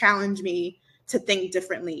they challenge me to think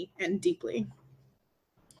differently and deeply.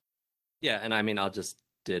 Yeah, and I mean, I'll just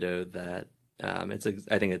ditto that. I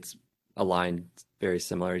think it's aligned very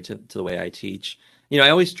similar to the way I teach. You know,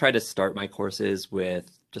 I always try to start my courses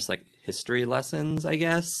with just like history lessons, I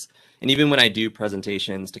guess. And even when I do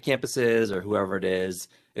presentations to campuses or whoever it is,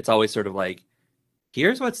 it's always sort of like,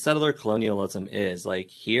 here's what settler colonialism is. Like,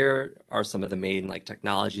 here are some of the main like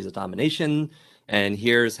technologies of domination, and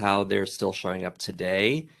here's how they're still showing up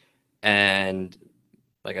today. And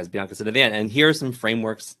like as Bianca said at the end, and here are some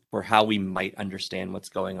frameworks for how we might understand what's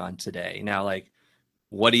going on today. Now, like,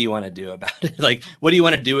 what do you want to do about it? Like, what do you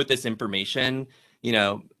want to do with this information? You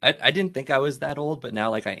know, I didn't think I was that old, but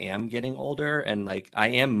now like I am getting older, and like I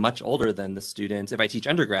am much older than the students. If I teach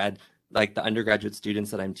undergrad, like the undergraduate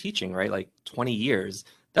students that I'm teaching, right? Like 20 years,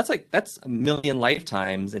 that's a million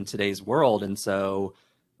lifetimes in today's world. And so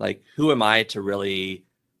like, who am I to really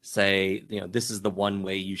say, you know, this is the one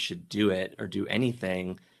way you should do it or do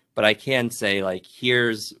anything? But I can say like,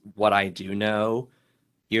 here's what I do know.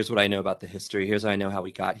 Here's what I know about the history. Here's what I know how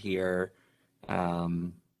we got here.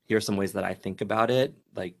 Here are some ways that I think about it.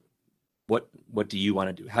 Like, what do you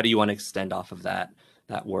want to do? How do you want to extend off of that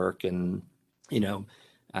work? And,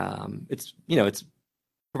 it's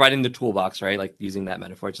providing the toolbox, right? Like using that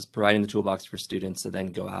metaphor, it's just providing the toolbox for students to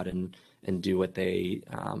then go out and do what they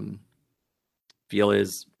feel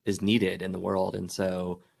is needed in the world. And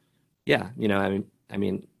so, yeah, I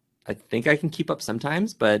mean, I think I can keep up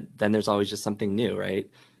sometimes, but then there's always just something new, right?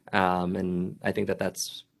 And I think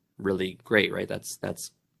that's really great, right?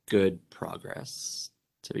 That's good progress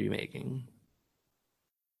to be making.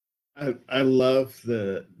 I love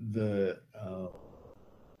the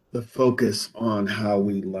focus on how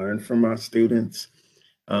we learn from our students.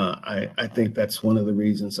 I think that's one of the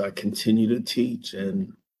reasons I continue to teach,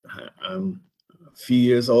 and I'm a few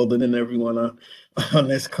years older than everyone on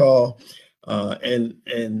this call, and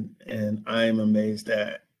I'm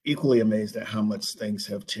equally amazed at how much things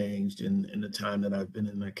have changed in the time that I've been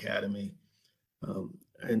in the academy,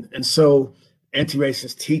 and so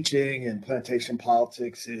anti-racist teaching and plantation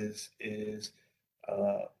politics is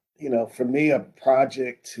for me, a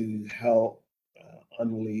project to help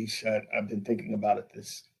unleash. I've been thinking about it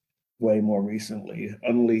this way more recently,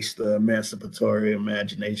 unleash the emancipatory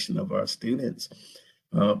imagination of our students,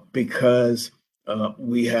 because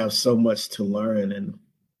we have so much to learn,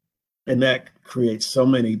 and that creates so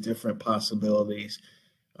many different possibilities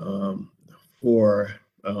for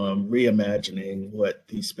reimagining what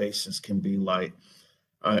these spaces can be like.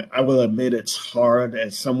 I will admit it's hard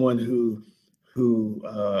as someone who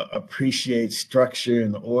appreciates structure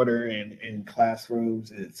and order in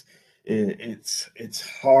classrooms. It's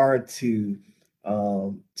hard to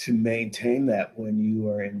to maintain that when you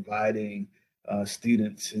are inviting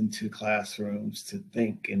students into classrooms to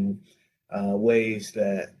think in ways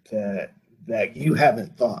that you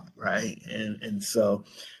haven't thought, right? And so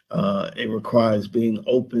it requires being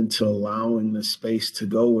open to allowing the space to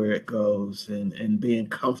go where it goes, and being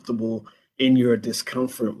comfortable in your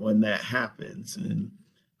discomfort when that happens. And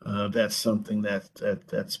that's something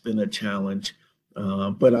that's been a challenge,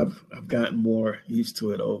 but I've gotten more used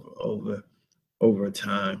to it over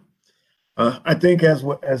time. I think as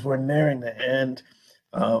we're nearing the end,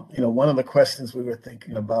 one of the questions we were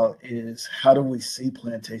thinking about is, how do we see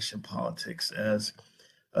plantation politics as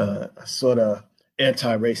a sort of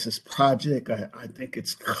anti-racist project? I think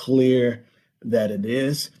it's clear that it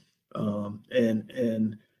is,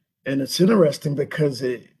 and it's interesting because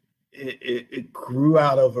it grew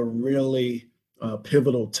out of a really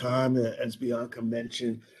pivotal time, as Bianca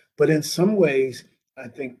mentioned, but in some ways, I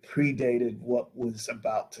think predated what was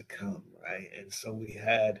about to come, right? And so we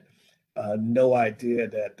had no idea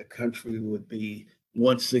that the country would be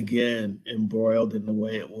once again embroiled in the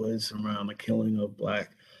way it was around the killing of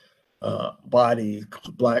bodies,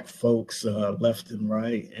 Black folks, left and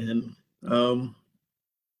right, and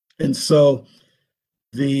so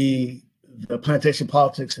the plantation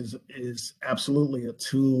politics is absolutely a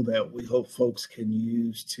tool that we hope folks can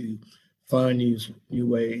use to find new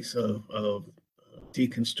ways of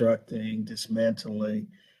deconstructing, dismantling,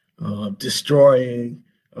 destroying,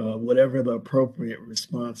 whatever the appropriate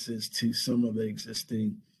response is to some of the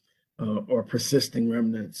existing or persisting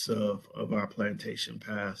remnants of our plantation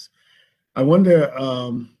past. I wonder,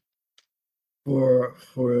 for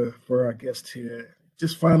our guest here,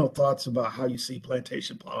 just final thoughts about how you see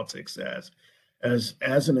plantation politics as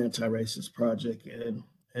an anti-racist project,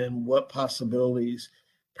 and what possibilities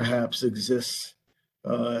perhaps exist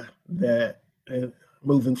that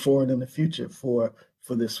moving forward in the future for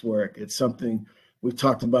this work. It's something we've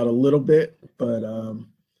talked about a little bit, but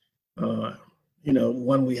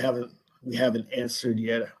one we haven't answered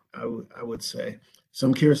yet, I would say. So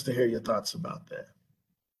I'm curious to hear your thoughts about that.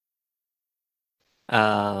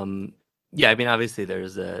 Yeah, I mean, obviously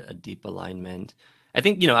there's a deep alignment. I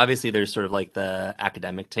think, obviously there's sort of like the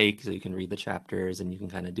academic take, so you can read the chapters and you can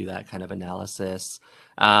kind of do that kind of analysis.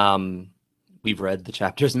 We've read the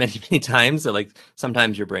chapters many, many times, so like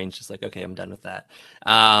sometimes your brain's just like, okay, I'm done with that.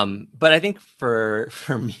 But I think for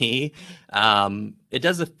me, it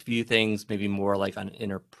does a few things, maybe more like on an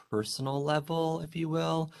interpersonal level, if you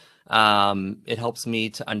will. It helps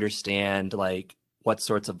me to understand like what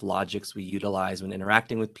sorts of logics we utilize when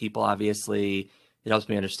interacting with people. Obviously, it helps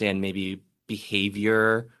me understand maybe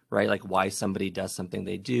behavior, right? Like why somebody does something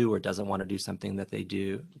they do or doesn't want to do something that they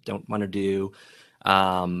don't want to do.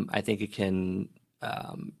 I think it can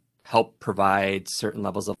help provide certain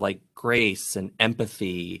levels of like grace and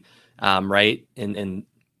empathy, right? In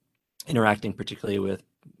interacting particularly with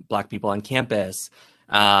Black people on campus.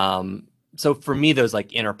 So for me, those like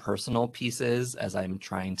interpersonal pieces, as I'm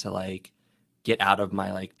trying to like get out of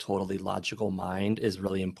my like totally logical mind, is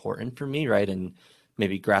really important for me, right? And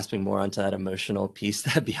maybe grasping more onto that emotional piece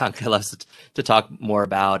that Bianca loves to talk more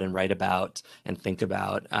about and write about and think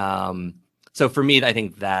about. So for me, I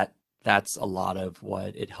think that's a lot of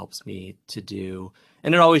what it helps me to do.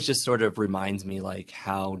 And it always just sort of reminds me like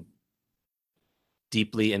how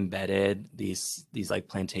deeply embedded these like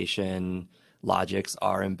plantation logics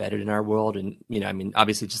are embedded in our world. And, I mean,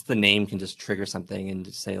 obviously just the name can just trigger something and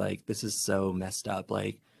just say like, this is so messed up.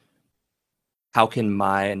 Like, how can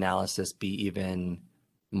my analysis be even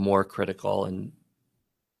more critical and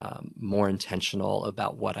more intentional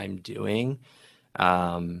about what I'm doing,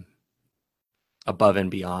 above and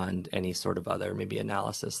beyond any sort of other maybe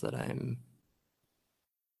analysis that I'm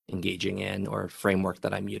engaging in or framework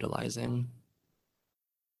that I'm utilizing?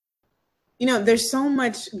 There's so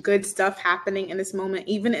much good stuff happening in this moment,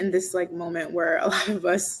 even in this like moment where a lot of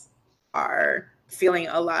us are feeling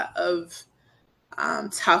a lot of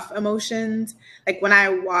tough emotions. Like when I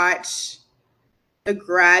watch the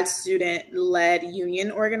grad student led union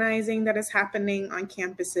organizing that is happening on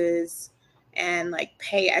campuses, and like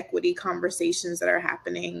pay equity conversations that are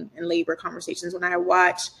happening and labor conversations, when I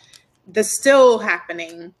watch the still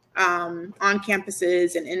happening on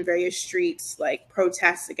campuses and in various streets, like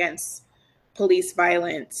protests against police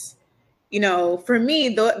violence, for me,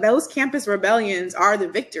 those campus rebellions are the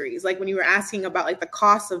victories. Like when you were asking about like the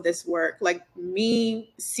cost of this work, like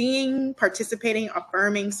me seeing, participating,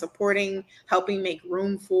 affirming, supporting, helping make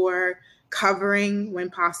room for, covering when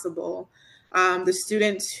possible, the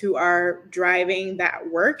students who are driving that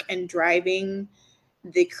work and driving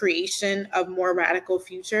the creation of more radical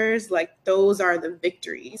futures, like those are the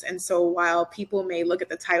victories. And so while people may look at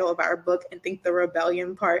the title of our book and think the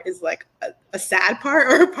rebellion part is like a sad part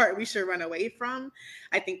or a part we should run away from,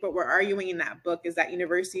 I think what we're arguing in that book is that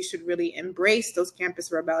universities should really embrace those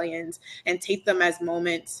campus rebellions and take them as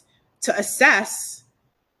moments to assess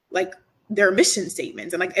like their mission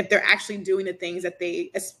statements and like if they're actually doing the things that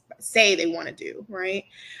they say they want to do, right?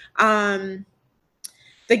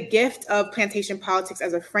 The gift of plantation politics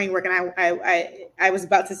as a framework, and I was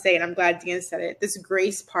about to say, and I'm glad Dean said it, this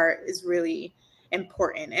grace part is really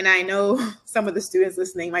important. And I know some of the students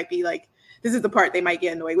listening might be like, this is the part they might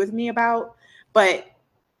get annoyed with me about, but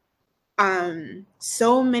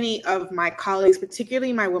so many of my colleagues,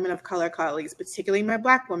 particularly my women of color colleagues, particularly my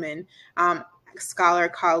Black women, scholar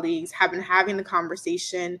colleagues, have been having the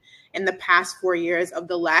conversation in the past 4 years of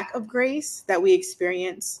the lack of grace that we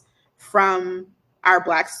experience from our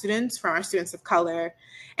Black students, from our students of color.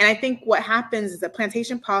 And I think what happens is that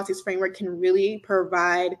plantation politics framework can really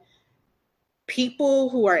provide people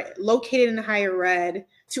who are located in higher ed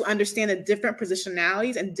to understand the different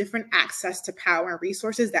positionalities and different access to power and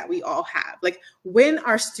resources that we all have. Like, when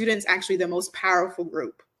are students actually the most powerful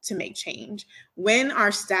group to make change? When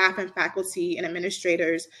are staff and faculty and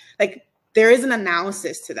administrators, like, there is an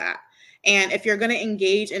analysis to that. And if you're going to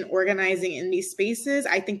engage in organizing in these spaces,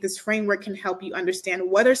 I think this framework can help you understand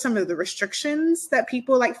what are some of the restrictions that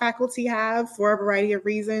people like faculty have for a variety of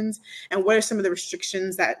reasons, and what are some of the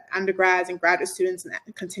restrictions that undergrads and graduate students and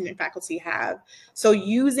contingent faculty have. So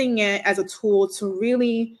using it as a tool to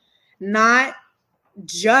really not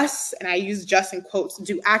just, and I use just in quotes,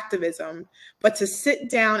 do activism, but to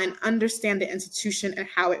sit down and understand the institution and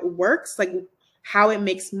how it works, like how it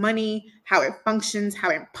makes money, how it functions, how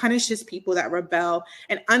it punishes people that rebel,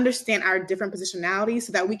 and understand our different positionalities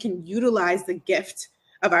so that we can utilize the gift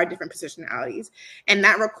of our different positionalities. And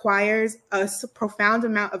that requires a profound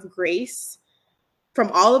amount of grace from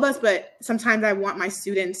all of us, but sometimes I want my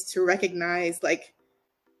students to recognize like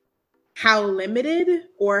how limited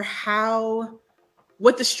or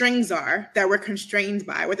what the strings are that we're constrained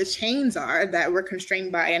by, what the chains are that we're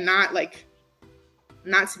constrained by, and not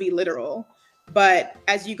to be literal. But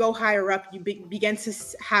as you go higher up, you begin to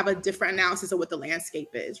have a different analysis of what the landscape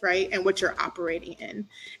is, right? And what you're operating in.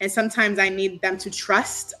 And sometimes I need them to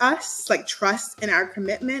trust us, like trust in our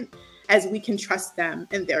commitment as we can trust them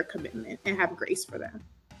in their commitment and have grace for them.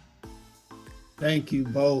 Thank you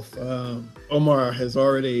both. Omar has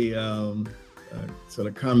already sort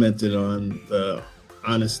of commented on the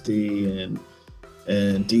honesty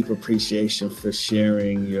and deep appreciation for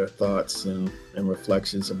sharing your thoughts and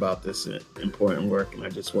reflections about this important work. And I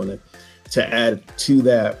just wanted to add to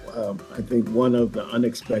that, I think one of the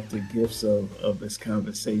unexpected gifts of this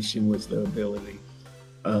conversation was the ability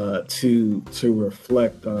to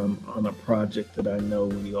reflect on a project that I know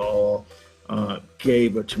we all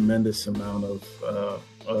gave a tremendous amount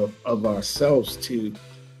of ourselves to,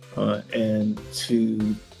 and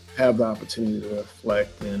to have the opportunity to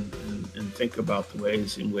reflect and think about the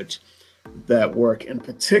ways in which that work in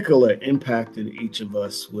particular impacted each of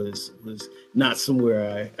us was not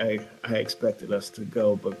somewhere I expected us to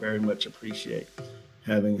go, but very much appreciate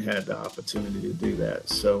having had the opportunity to do that.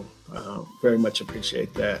 So very much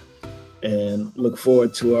appreciate that, and look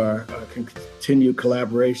forward to our continued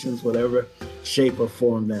collaborations, whatever shape or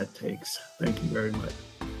form that takes. Thank you very much.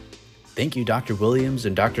 Thank you, Dr. Williams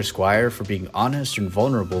and Dr. Squire, for being honest and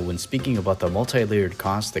vulnerable when speaking about the multi-layered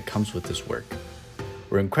cost that comes with this work.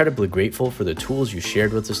 We're incredibly grateful for the tools you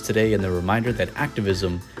shared with us today and the reminder that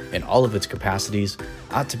activism, in all of its capacities,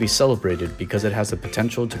 ought to be celebrated because it has the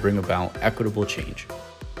potential to bring about equitable change.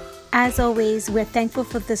 As always, we're thankful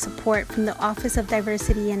for the support from the Office of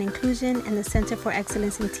Diversity and Inclusion and the Center for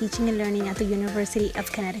Excellence in Teaching and Learning at the University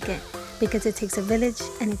of Connecticut, because it takes a village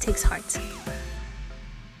and it takes heart.